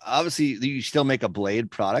 obviously you still make a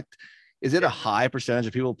blade product. Is it a high percentage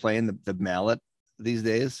of people playing the mallet these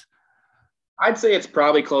days? I'd say it's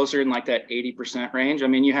probably closer in like that 80% range.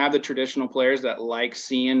 You have the traditional players that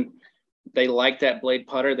they like that blade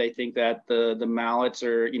putter. They think that the mallets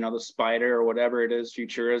or, the Spider or whatever it is,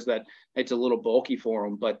 Futuras, that it's a little bulky for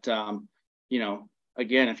them. But,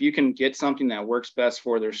 again, if you can get something that works best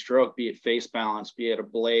for their stroke, be it face balance, be it a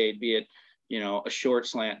blade, be it, a short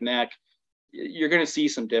slant neck, you're going to see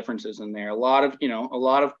some differences in there.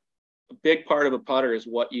 A big part of a putter is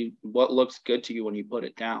what looks good to you when you put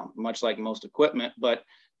it down, much like most equipment. But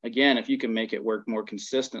again, if you can make it work more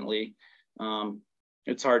consistently,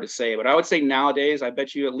 it's hard to say. But I would say nowadays, I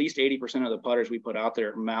bet you at least 80% of the putters we put out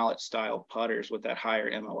there are mallet style putters with that higher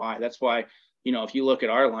MOI. That's why, if you look at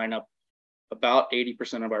our lineup, about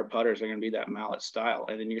 80% of our putters are going to be that mallet style.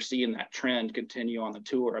 And then you're seeing that trend continue on the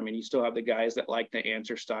tour. I mean, you still have the guys that like the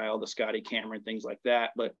Answer style, the Scotty Cameron, things like that.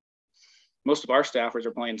 But most of our staffers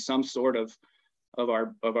are playing some sort of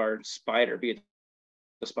our Spider, be it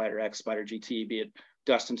the Spider X, Spider GT, be it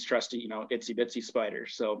Dustin's trusty, itsy bitsy Spider.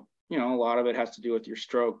 So, a lot of it has to do with your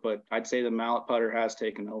stroke, but I'd say the mallet putter has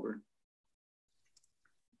taken over.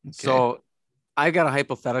 Okay. So I got a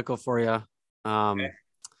hypothetical for you. Okay.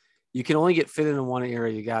 You can only get fitted in one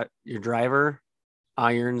area. You got your driver,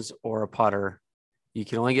 irons, or a putter. You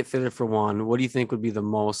can only get fitted for one. What do you think would be the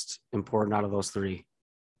most important out of those three?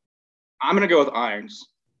 I'm going to go with irons,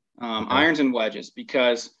 irons and wedges,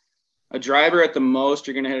 because a driver at the most,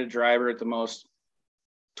 you're going to hit a driver at the most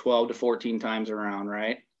 12 to 14 times around,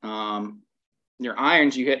 right? Your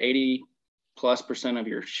irons, you hit 80+% of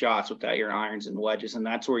your shots with that, your irons and wedges, and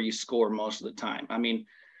that's where you score most of the time. I mean,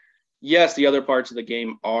 yes, the other parts of the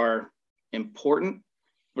game are important,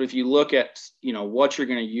 but if you look at, what you're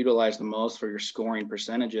going to utilize the most for your scoring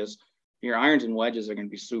percentages, your irons and wedges are going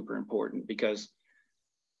to be super important, because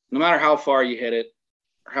no matter how far you hit it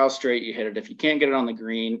or how straight you hit it, if you can't get it on the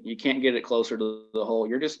green, you can't get it closer to the hole,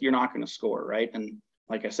 you're not going to score, right? And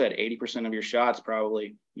like I said, 80% of your shots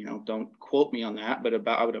probably, don't quote me on that, but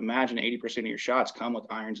I would imagine 80% of your shots come with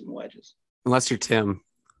irons and wedges. Unless you're Tim.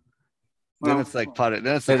 Then it's like putter.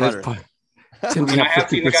 Then it's the putter. Tim's I have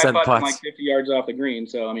seen the guy putting putts. like 50 yards off the green.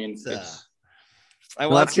 So, I mean, that's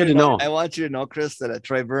good to know. I want you to know, Chris, that at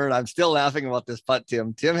Troy Bird, I'm still laughing about this putt,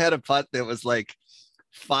 Tim. Tim had a putt that was like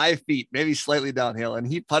 5 feet, maybe slightly downhill, and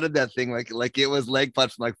he putted that thing like it was leg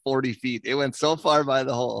putt from like 40 feet. It went so far by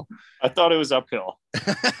the hole. I thought it was uphill.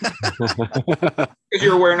 Because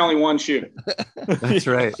you were wearing only one shoe. That's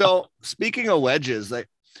right. So speaking of wedges, like,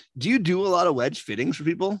 do you do a lot of wedge fittings for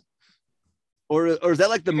people? Or is that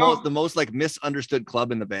like the most like misunderstood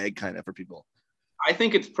club in the bag kind of for people? I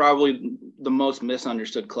think it's probably the most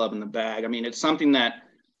misunderstood club in the bag. I mean, it's something that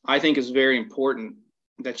I think is very important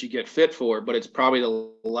that you get fit for, but it's probably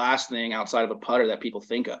the last thing outside of a putter that people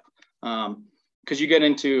think of. Because you get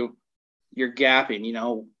into your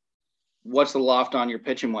gapping, what's the loft on your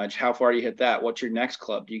pitching wedge? How far do you hit that? What's your next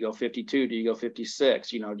club? Do you go 52? Do you go 56?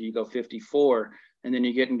 Do you go 54? And then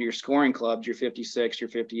you get into your scoring clubs, your 56, your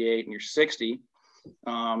 58, and your 60.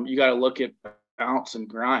 You got to look at bounce and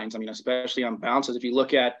grinds. I mean, especially on bounces, if you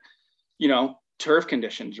look at, turf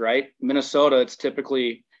conditions, right? Minnesota, it's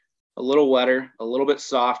typically a little wetter, a little bit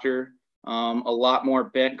softer, a lot more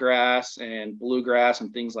bent grass and bluegrass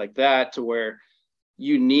and things like that, to where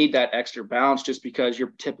you need that extra bounce just because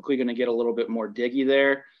you're typically going to get a little bit more diggy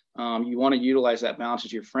there. You want to utilize that bounce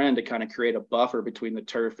as your friend to kind of create a buffer between the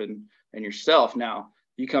turf and yourself. Now,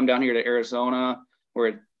 you come down here to Arizona,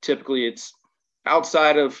 where typically it's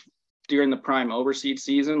outside of during the prime overseed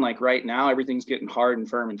season, like right now, everything's getting hard and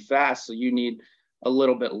firm and fast. So you need a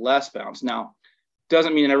little bit less bounce. Now,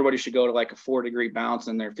 doesn't mean everybody should go to like a 4-degree bounce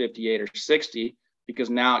in their 58 or 60, because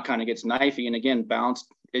now it kind of gets knifey. And again, bounce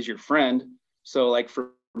is your friend. So like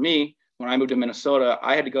for me, when I moved to Minnesota,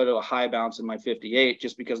 I had to go to a high bounce in my 58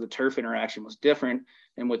 just because the turf interaction was different.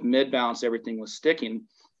 And with mid bounce, everything was sticking.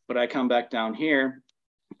 But I come back down here,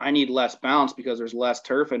 I need less bounce because there's less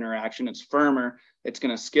turf interaction. It's firmer. It's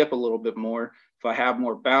going to skip a little bit more. If I have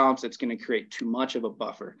more bounce, it's going to create too much of a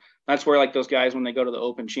buffer. That's where like those guys, when they go to the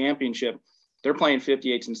Open Championship, they're playing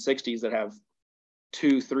 58s and 60s that have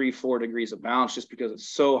 2, 3, 4 degrees of bounce, just because it's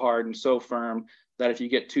so hard and so firm that if you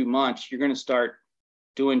get too much, you're going to start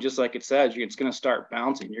doing just like it says. It's going to start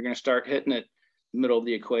bouncing. You're going to start hitting it middle of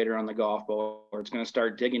the equator on the golf ball, or it's going to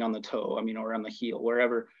start digging on the toe, or on the heel,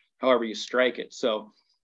 however you strike it. So,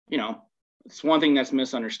 it's one thing that's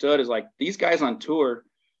misunderstood is like these guys on tour,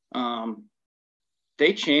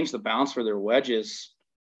 they change the bounce for their wedges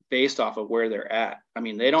based off of where they're at. I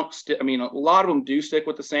mean, they don't a lot of them do stick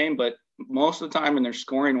with the same, but most of the time in their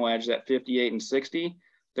scoring wedge, that 58 and 60,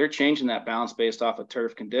 they're changing that bounce based off of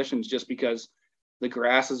turf conditions, just because the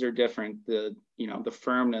grasses are different, the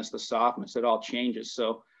firmness, the softness, it all changes.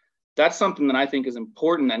 So that's something that I think is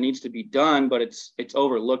important that needs to be done, but it's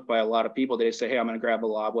overlooked by a lot of people. They just say, hey, I'm going to grab a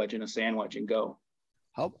lob wedge and a sand wedge and go.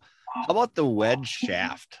 How about the wedge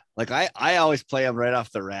shaft? Like I always play them right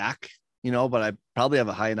off the rack. but I probably have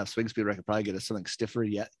a high enough swing speed where I could probably get something stiffer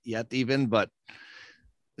yet even. But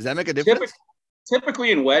does that make a difference?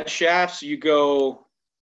 Typically in wedge shafts, you go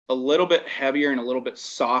a little bit heavier and a little bit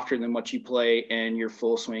softer than what you play in your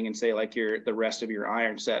full swing and say like the rest of your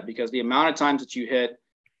iron set, because the amount of times that you hit,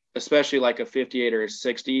 especially like a 58 or a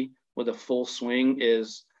 60 with a full swing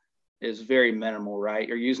is very minimal, right?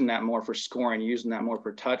 You're using that more for scoring, using that more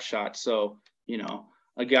for touch shots. So,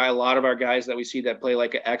 a lot of our guys that we see that play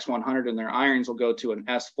like an X100 in their irons will go to an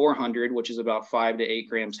S400, which is about 5 to 8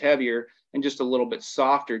 grams heavier and just a little bit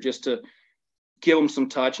softer, just to give them some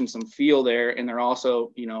touch and some feel there. And they're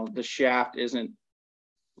also, the shaft isn't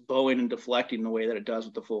bowing and deflecting the way that it does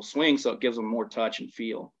with the full swing. So it gives them more touch and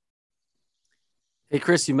feel. Hey,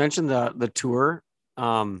 Chris, you mentioned the tour.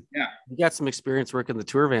 Yeah. You got some experience working the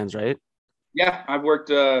tour vans, right? Yeah. I've worked,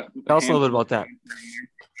 tell us a little bit about that.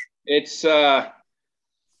 It's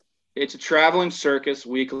a traveling circus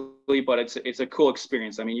weekly, but it's a cool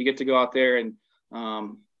experience. I mean, you get to go out there and,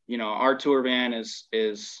 our tour van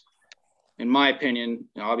is, in my opinion,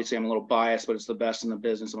 obviously I'm a little biased, but it's the best in the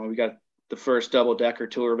business. I mean, we got the first double-decker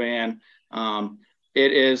tour van.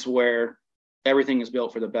 It is where everything is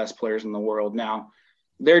built for the best players in the world. Now,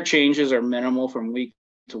 their changes are minimal from week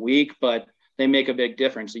to week, but they make a big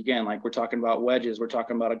difference. Again, like we're talking about wedges, we're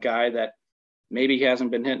talking about a guy that maybe he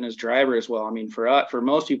hasn't been hitting his driver as well. I mean, for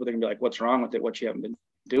most people, they're gonna be like, what's wrong with it? What you haven't been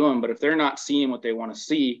doing? But if they're not seeing what they want to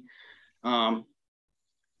see,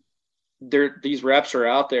 these reps are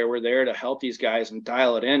out there. We're there to help these guys and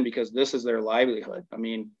dial it in because this is their livelihood. I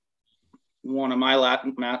mean, one of my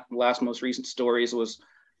last most recent stories was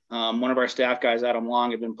one of our staff guys, Adam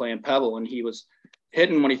Long, had been playing Pebble, and he was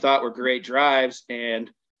hitting what he thought were great drives, and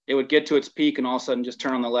it would get to its peak and all of a sudden just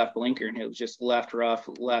turn on the left blinker, and it was just left rough,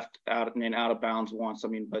 left out of bounds once. I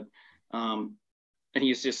mean, but and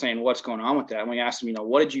he's just saying, what's going on with that? And we asked him,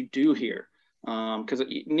 what did you do here?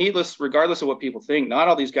 Because regardless of what people think, not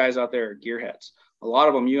all these guys out there are gearheads. A lot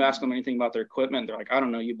of them, you ask them anything about their equipment, they're like, I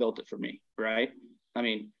don't know, you built it for me, right? I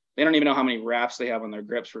mean, they don't even know how many wraps they have on their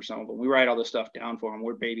grips for some of them. We write all this stuff down for them.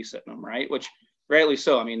 We're babysitting them, right? Which rightly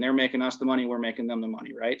so. I mean, they're making us the money, we're making them the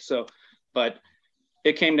money, right? So, but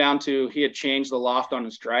it came down to he had changed the loft on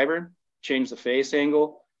his driver, changed the face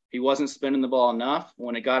angle. He wasn't spinning the ball enough.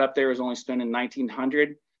 When it got up there, it was only spinning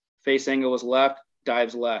 1900. Face angle was left,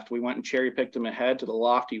 dives left. We went and cherry picked him ahead to the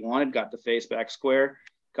loft he wanted, got the face back square,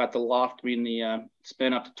 got the loft being the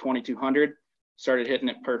spin up to 2200, started hitting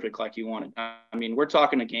it perfect like he wanted. I mean, we're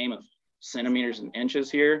talking a game of centimeters and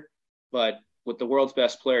inches here, but with the world's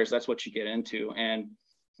best players, that's what you get into. And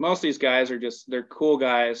most of these guys they're cool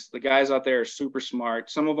guys. The guys out there are super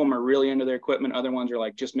smart. Some of them are really into their equipment. Other ones are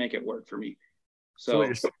like, just make it work for me. So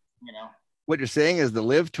what you're saying is the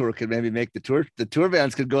LIV tour could maybe make the tour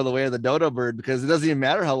vans could go the way of the dodo bird, because it doesn't even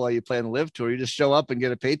matter how well you play on the LIV tour. You just show up and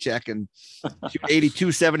get a paycheck and shoot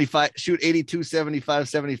 82, 75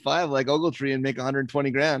 like Ogletree and make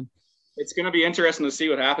 120 grand. It's going to be interesting to see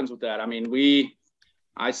what happens with that. I mean,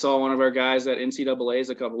 I saw one of our guys at NCAA's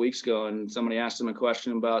a couple of weeks ago, and somebody asked him a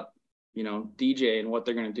question about, DJ and what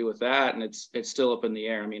they're going to do with that. And it's still up in the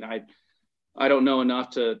air. I mean, I don't know enough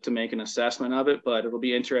to make an assessment of it, but it'll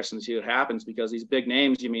be interesting to see what happens, because these big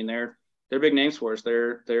names, they're big names for us.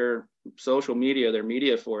 They're social media, they're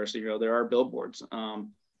media for us. There are billboards. So I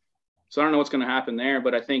don't know what's going to happen there,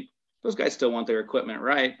 but I think those guys still want their equipment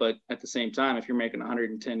right. But at the same time, if you're making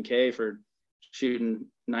 110K for shooting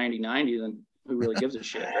 90, then who really gives a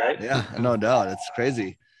shit, right? Yeah, no doubt. It's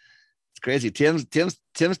crazy. It's crazy. Tim's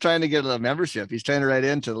trying to get a membership. He's trying to write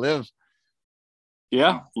in to LIV.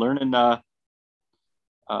 Yeah, learning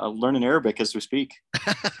Arabic as we speak.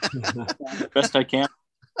 Best I can.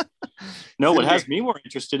 No, what has me more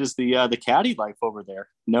interested is the caddy life over there.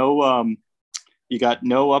 No, you got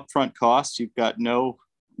no upfront costs. You've got no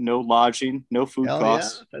lodging, no food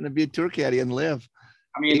costs. Yeah, trying to be a tour caddy and LIV.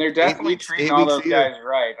 I mean, they're definitely treating all those guys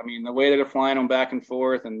right. I mean, the way that they're flying them back and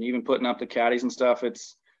forth and even putting up the caddies and stuff,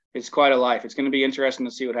 it's quite a life. It's going to be interesting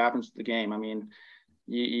to see what happens with the game. I mean,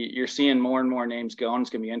 you're seeing more and more names going. It's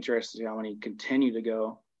going to be interesting to see how many continue to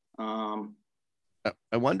go.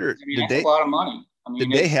 I wonder, that's a lot of money. I mean,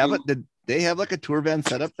 did they have like a tour van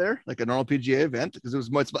set up there, like a normal PGA event? Because it's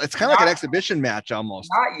kind of like an exhibition match almost.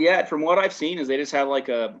 Not yet. From what I've seen, is they just have like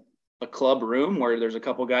a club room where there's a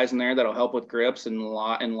couple guys in there that'll help with grips and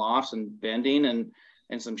lofts and bending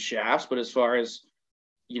and some shafts. But as far as,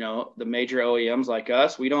 the major OEMs like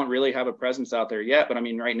us, we don't really have a presence out there yet. But I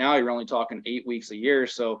mean, right now you're only talking 8 weeks a year.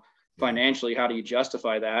 So financially, how do you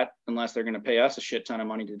justify that unless they're going to pay us a shit ton of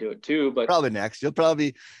money to do it too? But probably next, you'll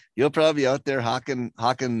probably out there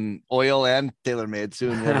hawking oil and TaylorMade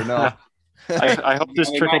soon. You never know. I hope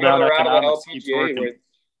this trickle down economics keeps working.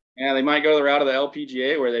 Yeah, they might go the route of the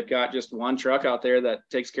LPGA where they've got just one truck out there that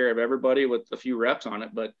takes care of everybody with a few reps on it.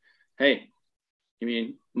 But hey, I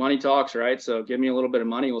mean, money talks, right? So give me a little bit of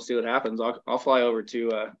money. We'll see what happens. I'll fly over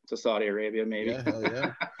to Saudi Arabia, maybe.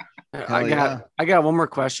 Yeah, hell yeah. I got one more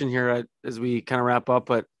question here as we kind of wrap up,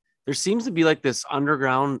 but there seems to be like this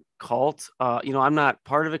underground cult. I'm not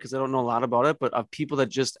part of it because I don't know a lot about it, but of people that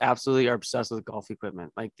just absolutely are obsessed with golf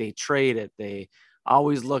equipment. Like they trade it. They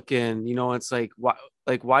always looking, it's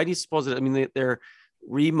like, why do you suppose it? I mean, they're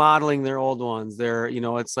remodeling their old ones. They're,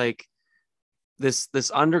 it's like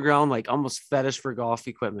this underground, like almost fetish for golf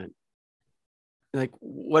equipment. Like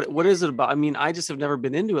what is it about? I mean, I just have never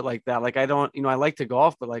been into it like that. Like I don't, I like to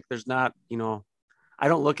golf, but like there's not, I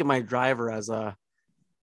don't look at my driver as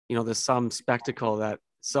there's some spectacle that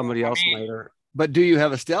somebody else might. But do you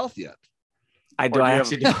have a Stealth yet? I do. I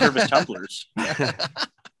actually do. Service tumblers.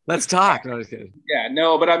 Let's talk. No, I was kidding. Yeah,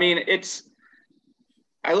 no, but I mean,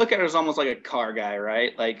 I look at it as almost like a car guy,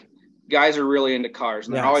 right? Like guys are really into cars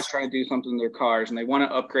and they're always trying to do something to their cars and they want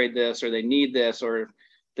to upgrade this or they need this or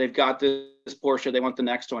they've got this Porsche, they want the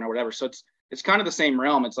next one or whatever. So it's kind of the same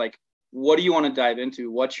realm. It's like, what do you want to dive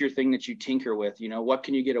into? What's your thing that you tinker with? What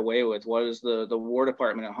can you get away with? What is the War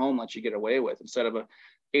Department at home let you get away with? Instead of a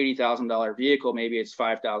 $80,000 vehicle, maybe it's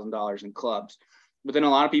 $5,000 in clubs. But then a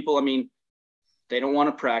lot of people, I mean, they don't want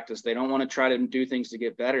to practice. They don't want to try to do things to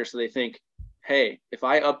get better. So they think, hey, if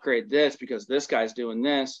I upgrade this because this guy's doing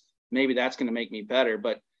this, maybe that's going to make me better.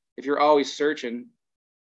 But if you're always searching,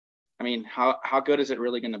 I mean, how good is it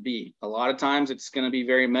really going to be? A lot of times it's going to be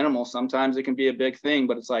very minimal. Sometimes it can be a big thing,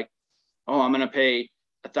 but it's like, oh, I'm going to pay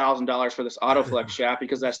 $1,000 for this Autoflex shaft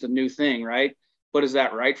because that's the new thing, right? But is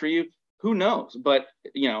that right for you? Who knows? But,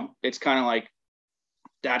 it's kind of like,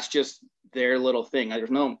 that's just their little thing. I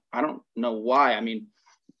don't know why. I mean,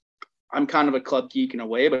 I'm kind of a club geek in a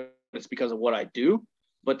way, but it's because of what I do.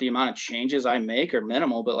 But the amount of changes I make are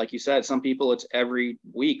minimal. But like you said, some people, it's every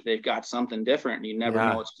week they've got something different and you never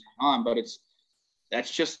know what's going on. But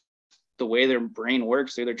that's just the way their brain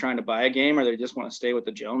works. They're either trying to buy a game or they just want to stay with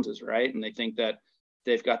the Joneses, right? And they think that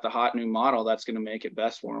they've got the hot new model that's going to make it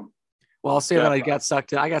best for them. Well, I'll say that I got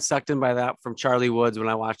sucked in by that from Charlie Woods when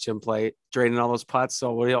I watched him play, draining all those putts.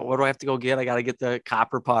 So what do I have to go get? I got to get the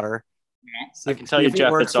copper putter. I can tell you,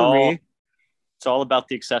 Jeff, it's all about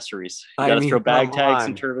the accessories. You got to throw bag tags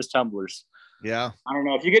and service tumblers. Yeah. I don't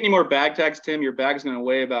know. If you get any more bag tags, Tim, your bag's going to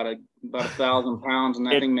weigh about 1,000 pounds. And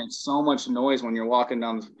that thing makes so much noise when you're walking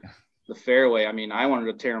down the fairway. I mean, I wanted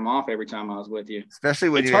to tear them off every time I was with you. Especially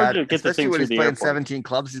when he's playing 17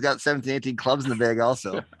 clubs. He's got 17, 18 clubs in the bag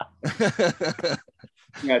also.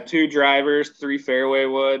 Yeah, 2 drivers, 3 fairway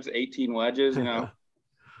woods, 18 wedges,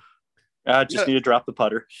 Just need to drop the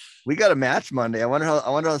putter. We got a match Monday. I wonder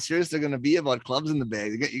how serious they're going to be about clubs in the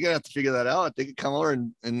bag. You're going to have to figure that out. They could come over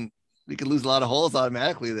and we could lose a lot of holes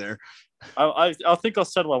automatically there. I think I'll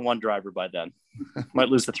settle on 1 driver by then. Might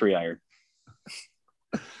lose the 3-iron.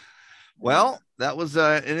 Well, that was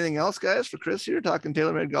anything else, guys, for Chris here talking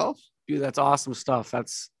TaylorMade Golf? Dude, that's awesome stuff.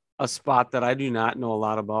 That's a spot that I do not know a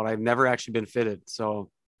lot about. I've never actually been fitted.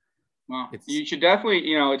 So you should definitely,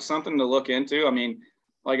 it's something to look into. I mean,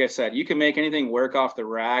 like I said, you can make anything work off the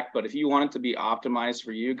rack, but if you want it to be optimized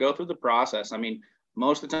for you, go through the process. I mean,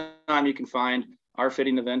 most of the time you can find our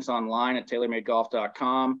fitting events online at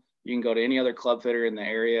TaylorMadeGolf.com. You can go to any other club fitter in the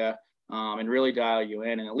area and really dial you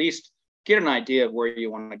in and at least get an idea of where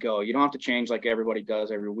you want to go. You don't have to change like everybody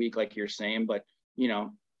does every week, like you're saying, but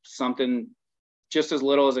something just as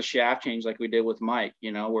little as a shaft change like we did with Mike,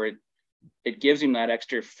 where it gives him that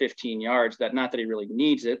extra 15 yards that not that he really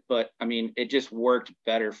needs it, but I mean, it just worked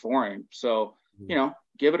better for him. So,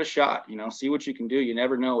 give it a shot, see what you can do. You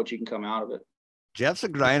never know what you can come out of it. Jeff's a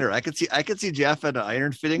grinder. I could see Jeff at an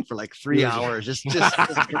iron fitting for like 3 hours, just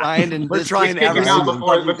grinding. We're trying to kick him out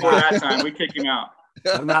before that time. We kick him out.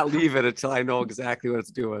 I'm not leaving until I know exactly what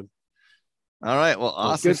it's doing. All right. Well,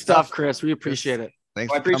 awesome. Good stuff, Chris. We appreciate it.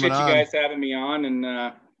 Thanks. I appreciate you guys having me on, and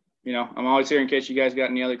I'm always here in case you guys got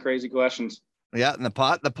any other crazy questions. Yeah, and the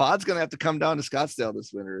pod's gonna have to come down to Scottsdale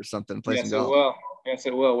this winter or something. Yes, it will. Yes,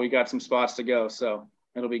 it will. We got some spots to go, so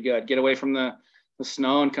it'll be good. Get away from the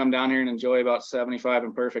snow and come down here and enjoy about 75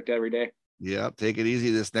 and perfect every day. Yeah, take it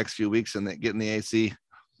easy this next few weeks and get in the AC.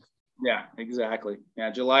 Yeah, exactly. Yeah,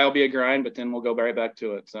 July will be a grind, but then we'll go right back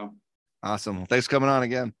to it. So awesome. Well, thanks for coming on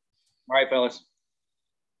again. All right, fellas.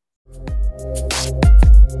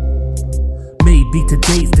 Maybe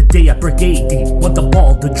today's the day I break 80. Want the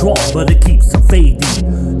ball to draw, but it keeps on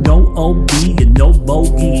fading. No OB and no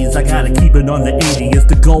bogeys. I gotta keep it on the 80. It's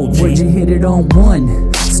the goal. Would you hit it on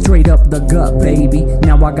one? straight up the gut, baby.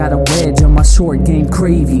 Now I got a wedge on my short game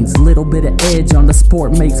cravings. Little bit of edge on the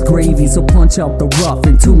sport makes gravy. So punch out the rough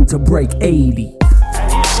and tune to break 80.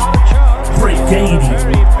 Break 80.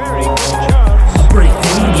 Break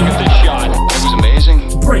 80. Look at this shot. It was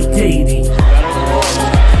amazing. Break 80.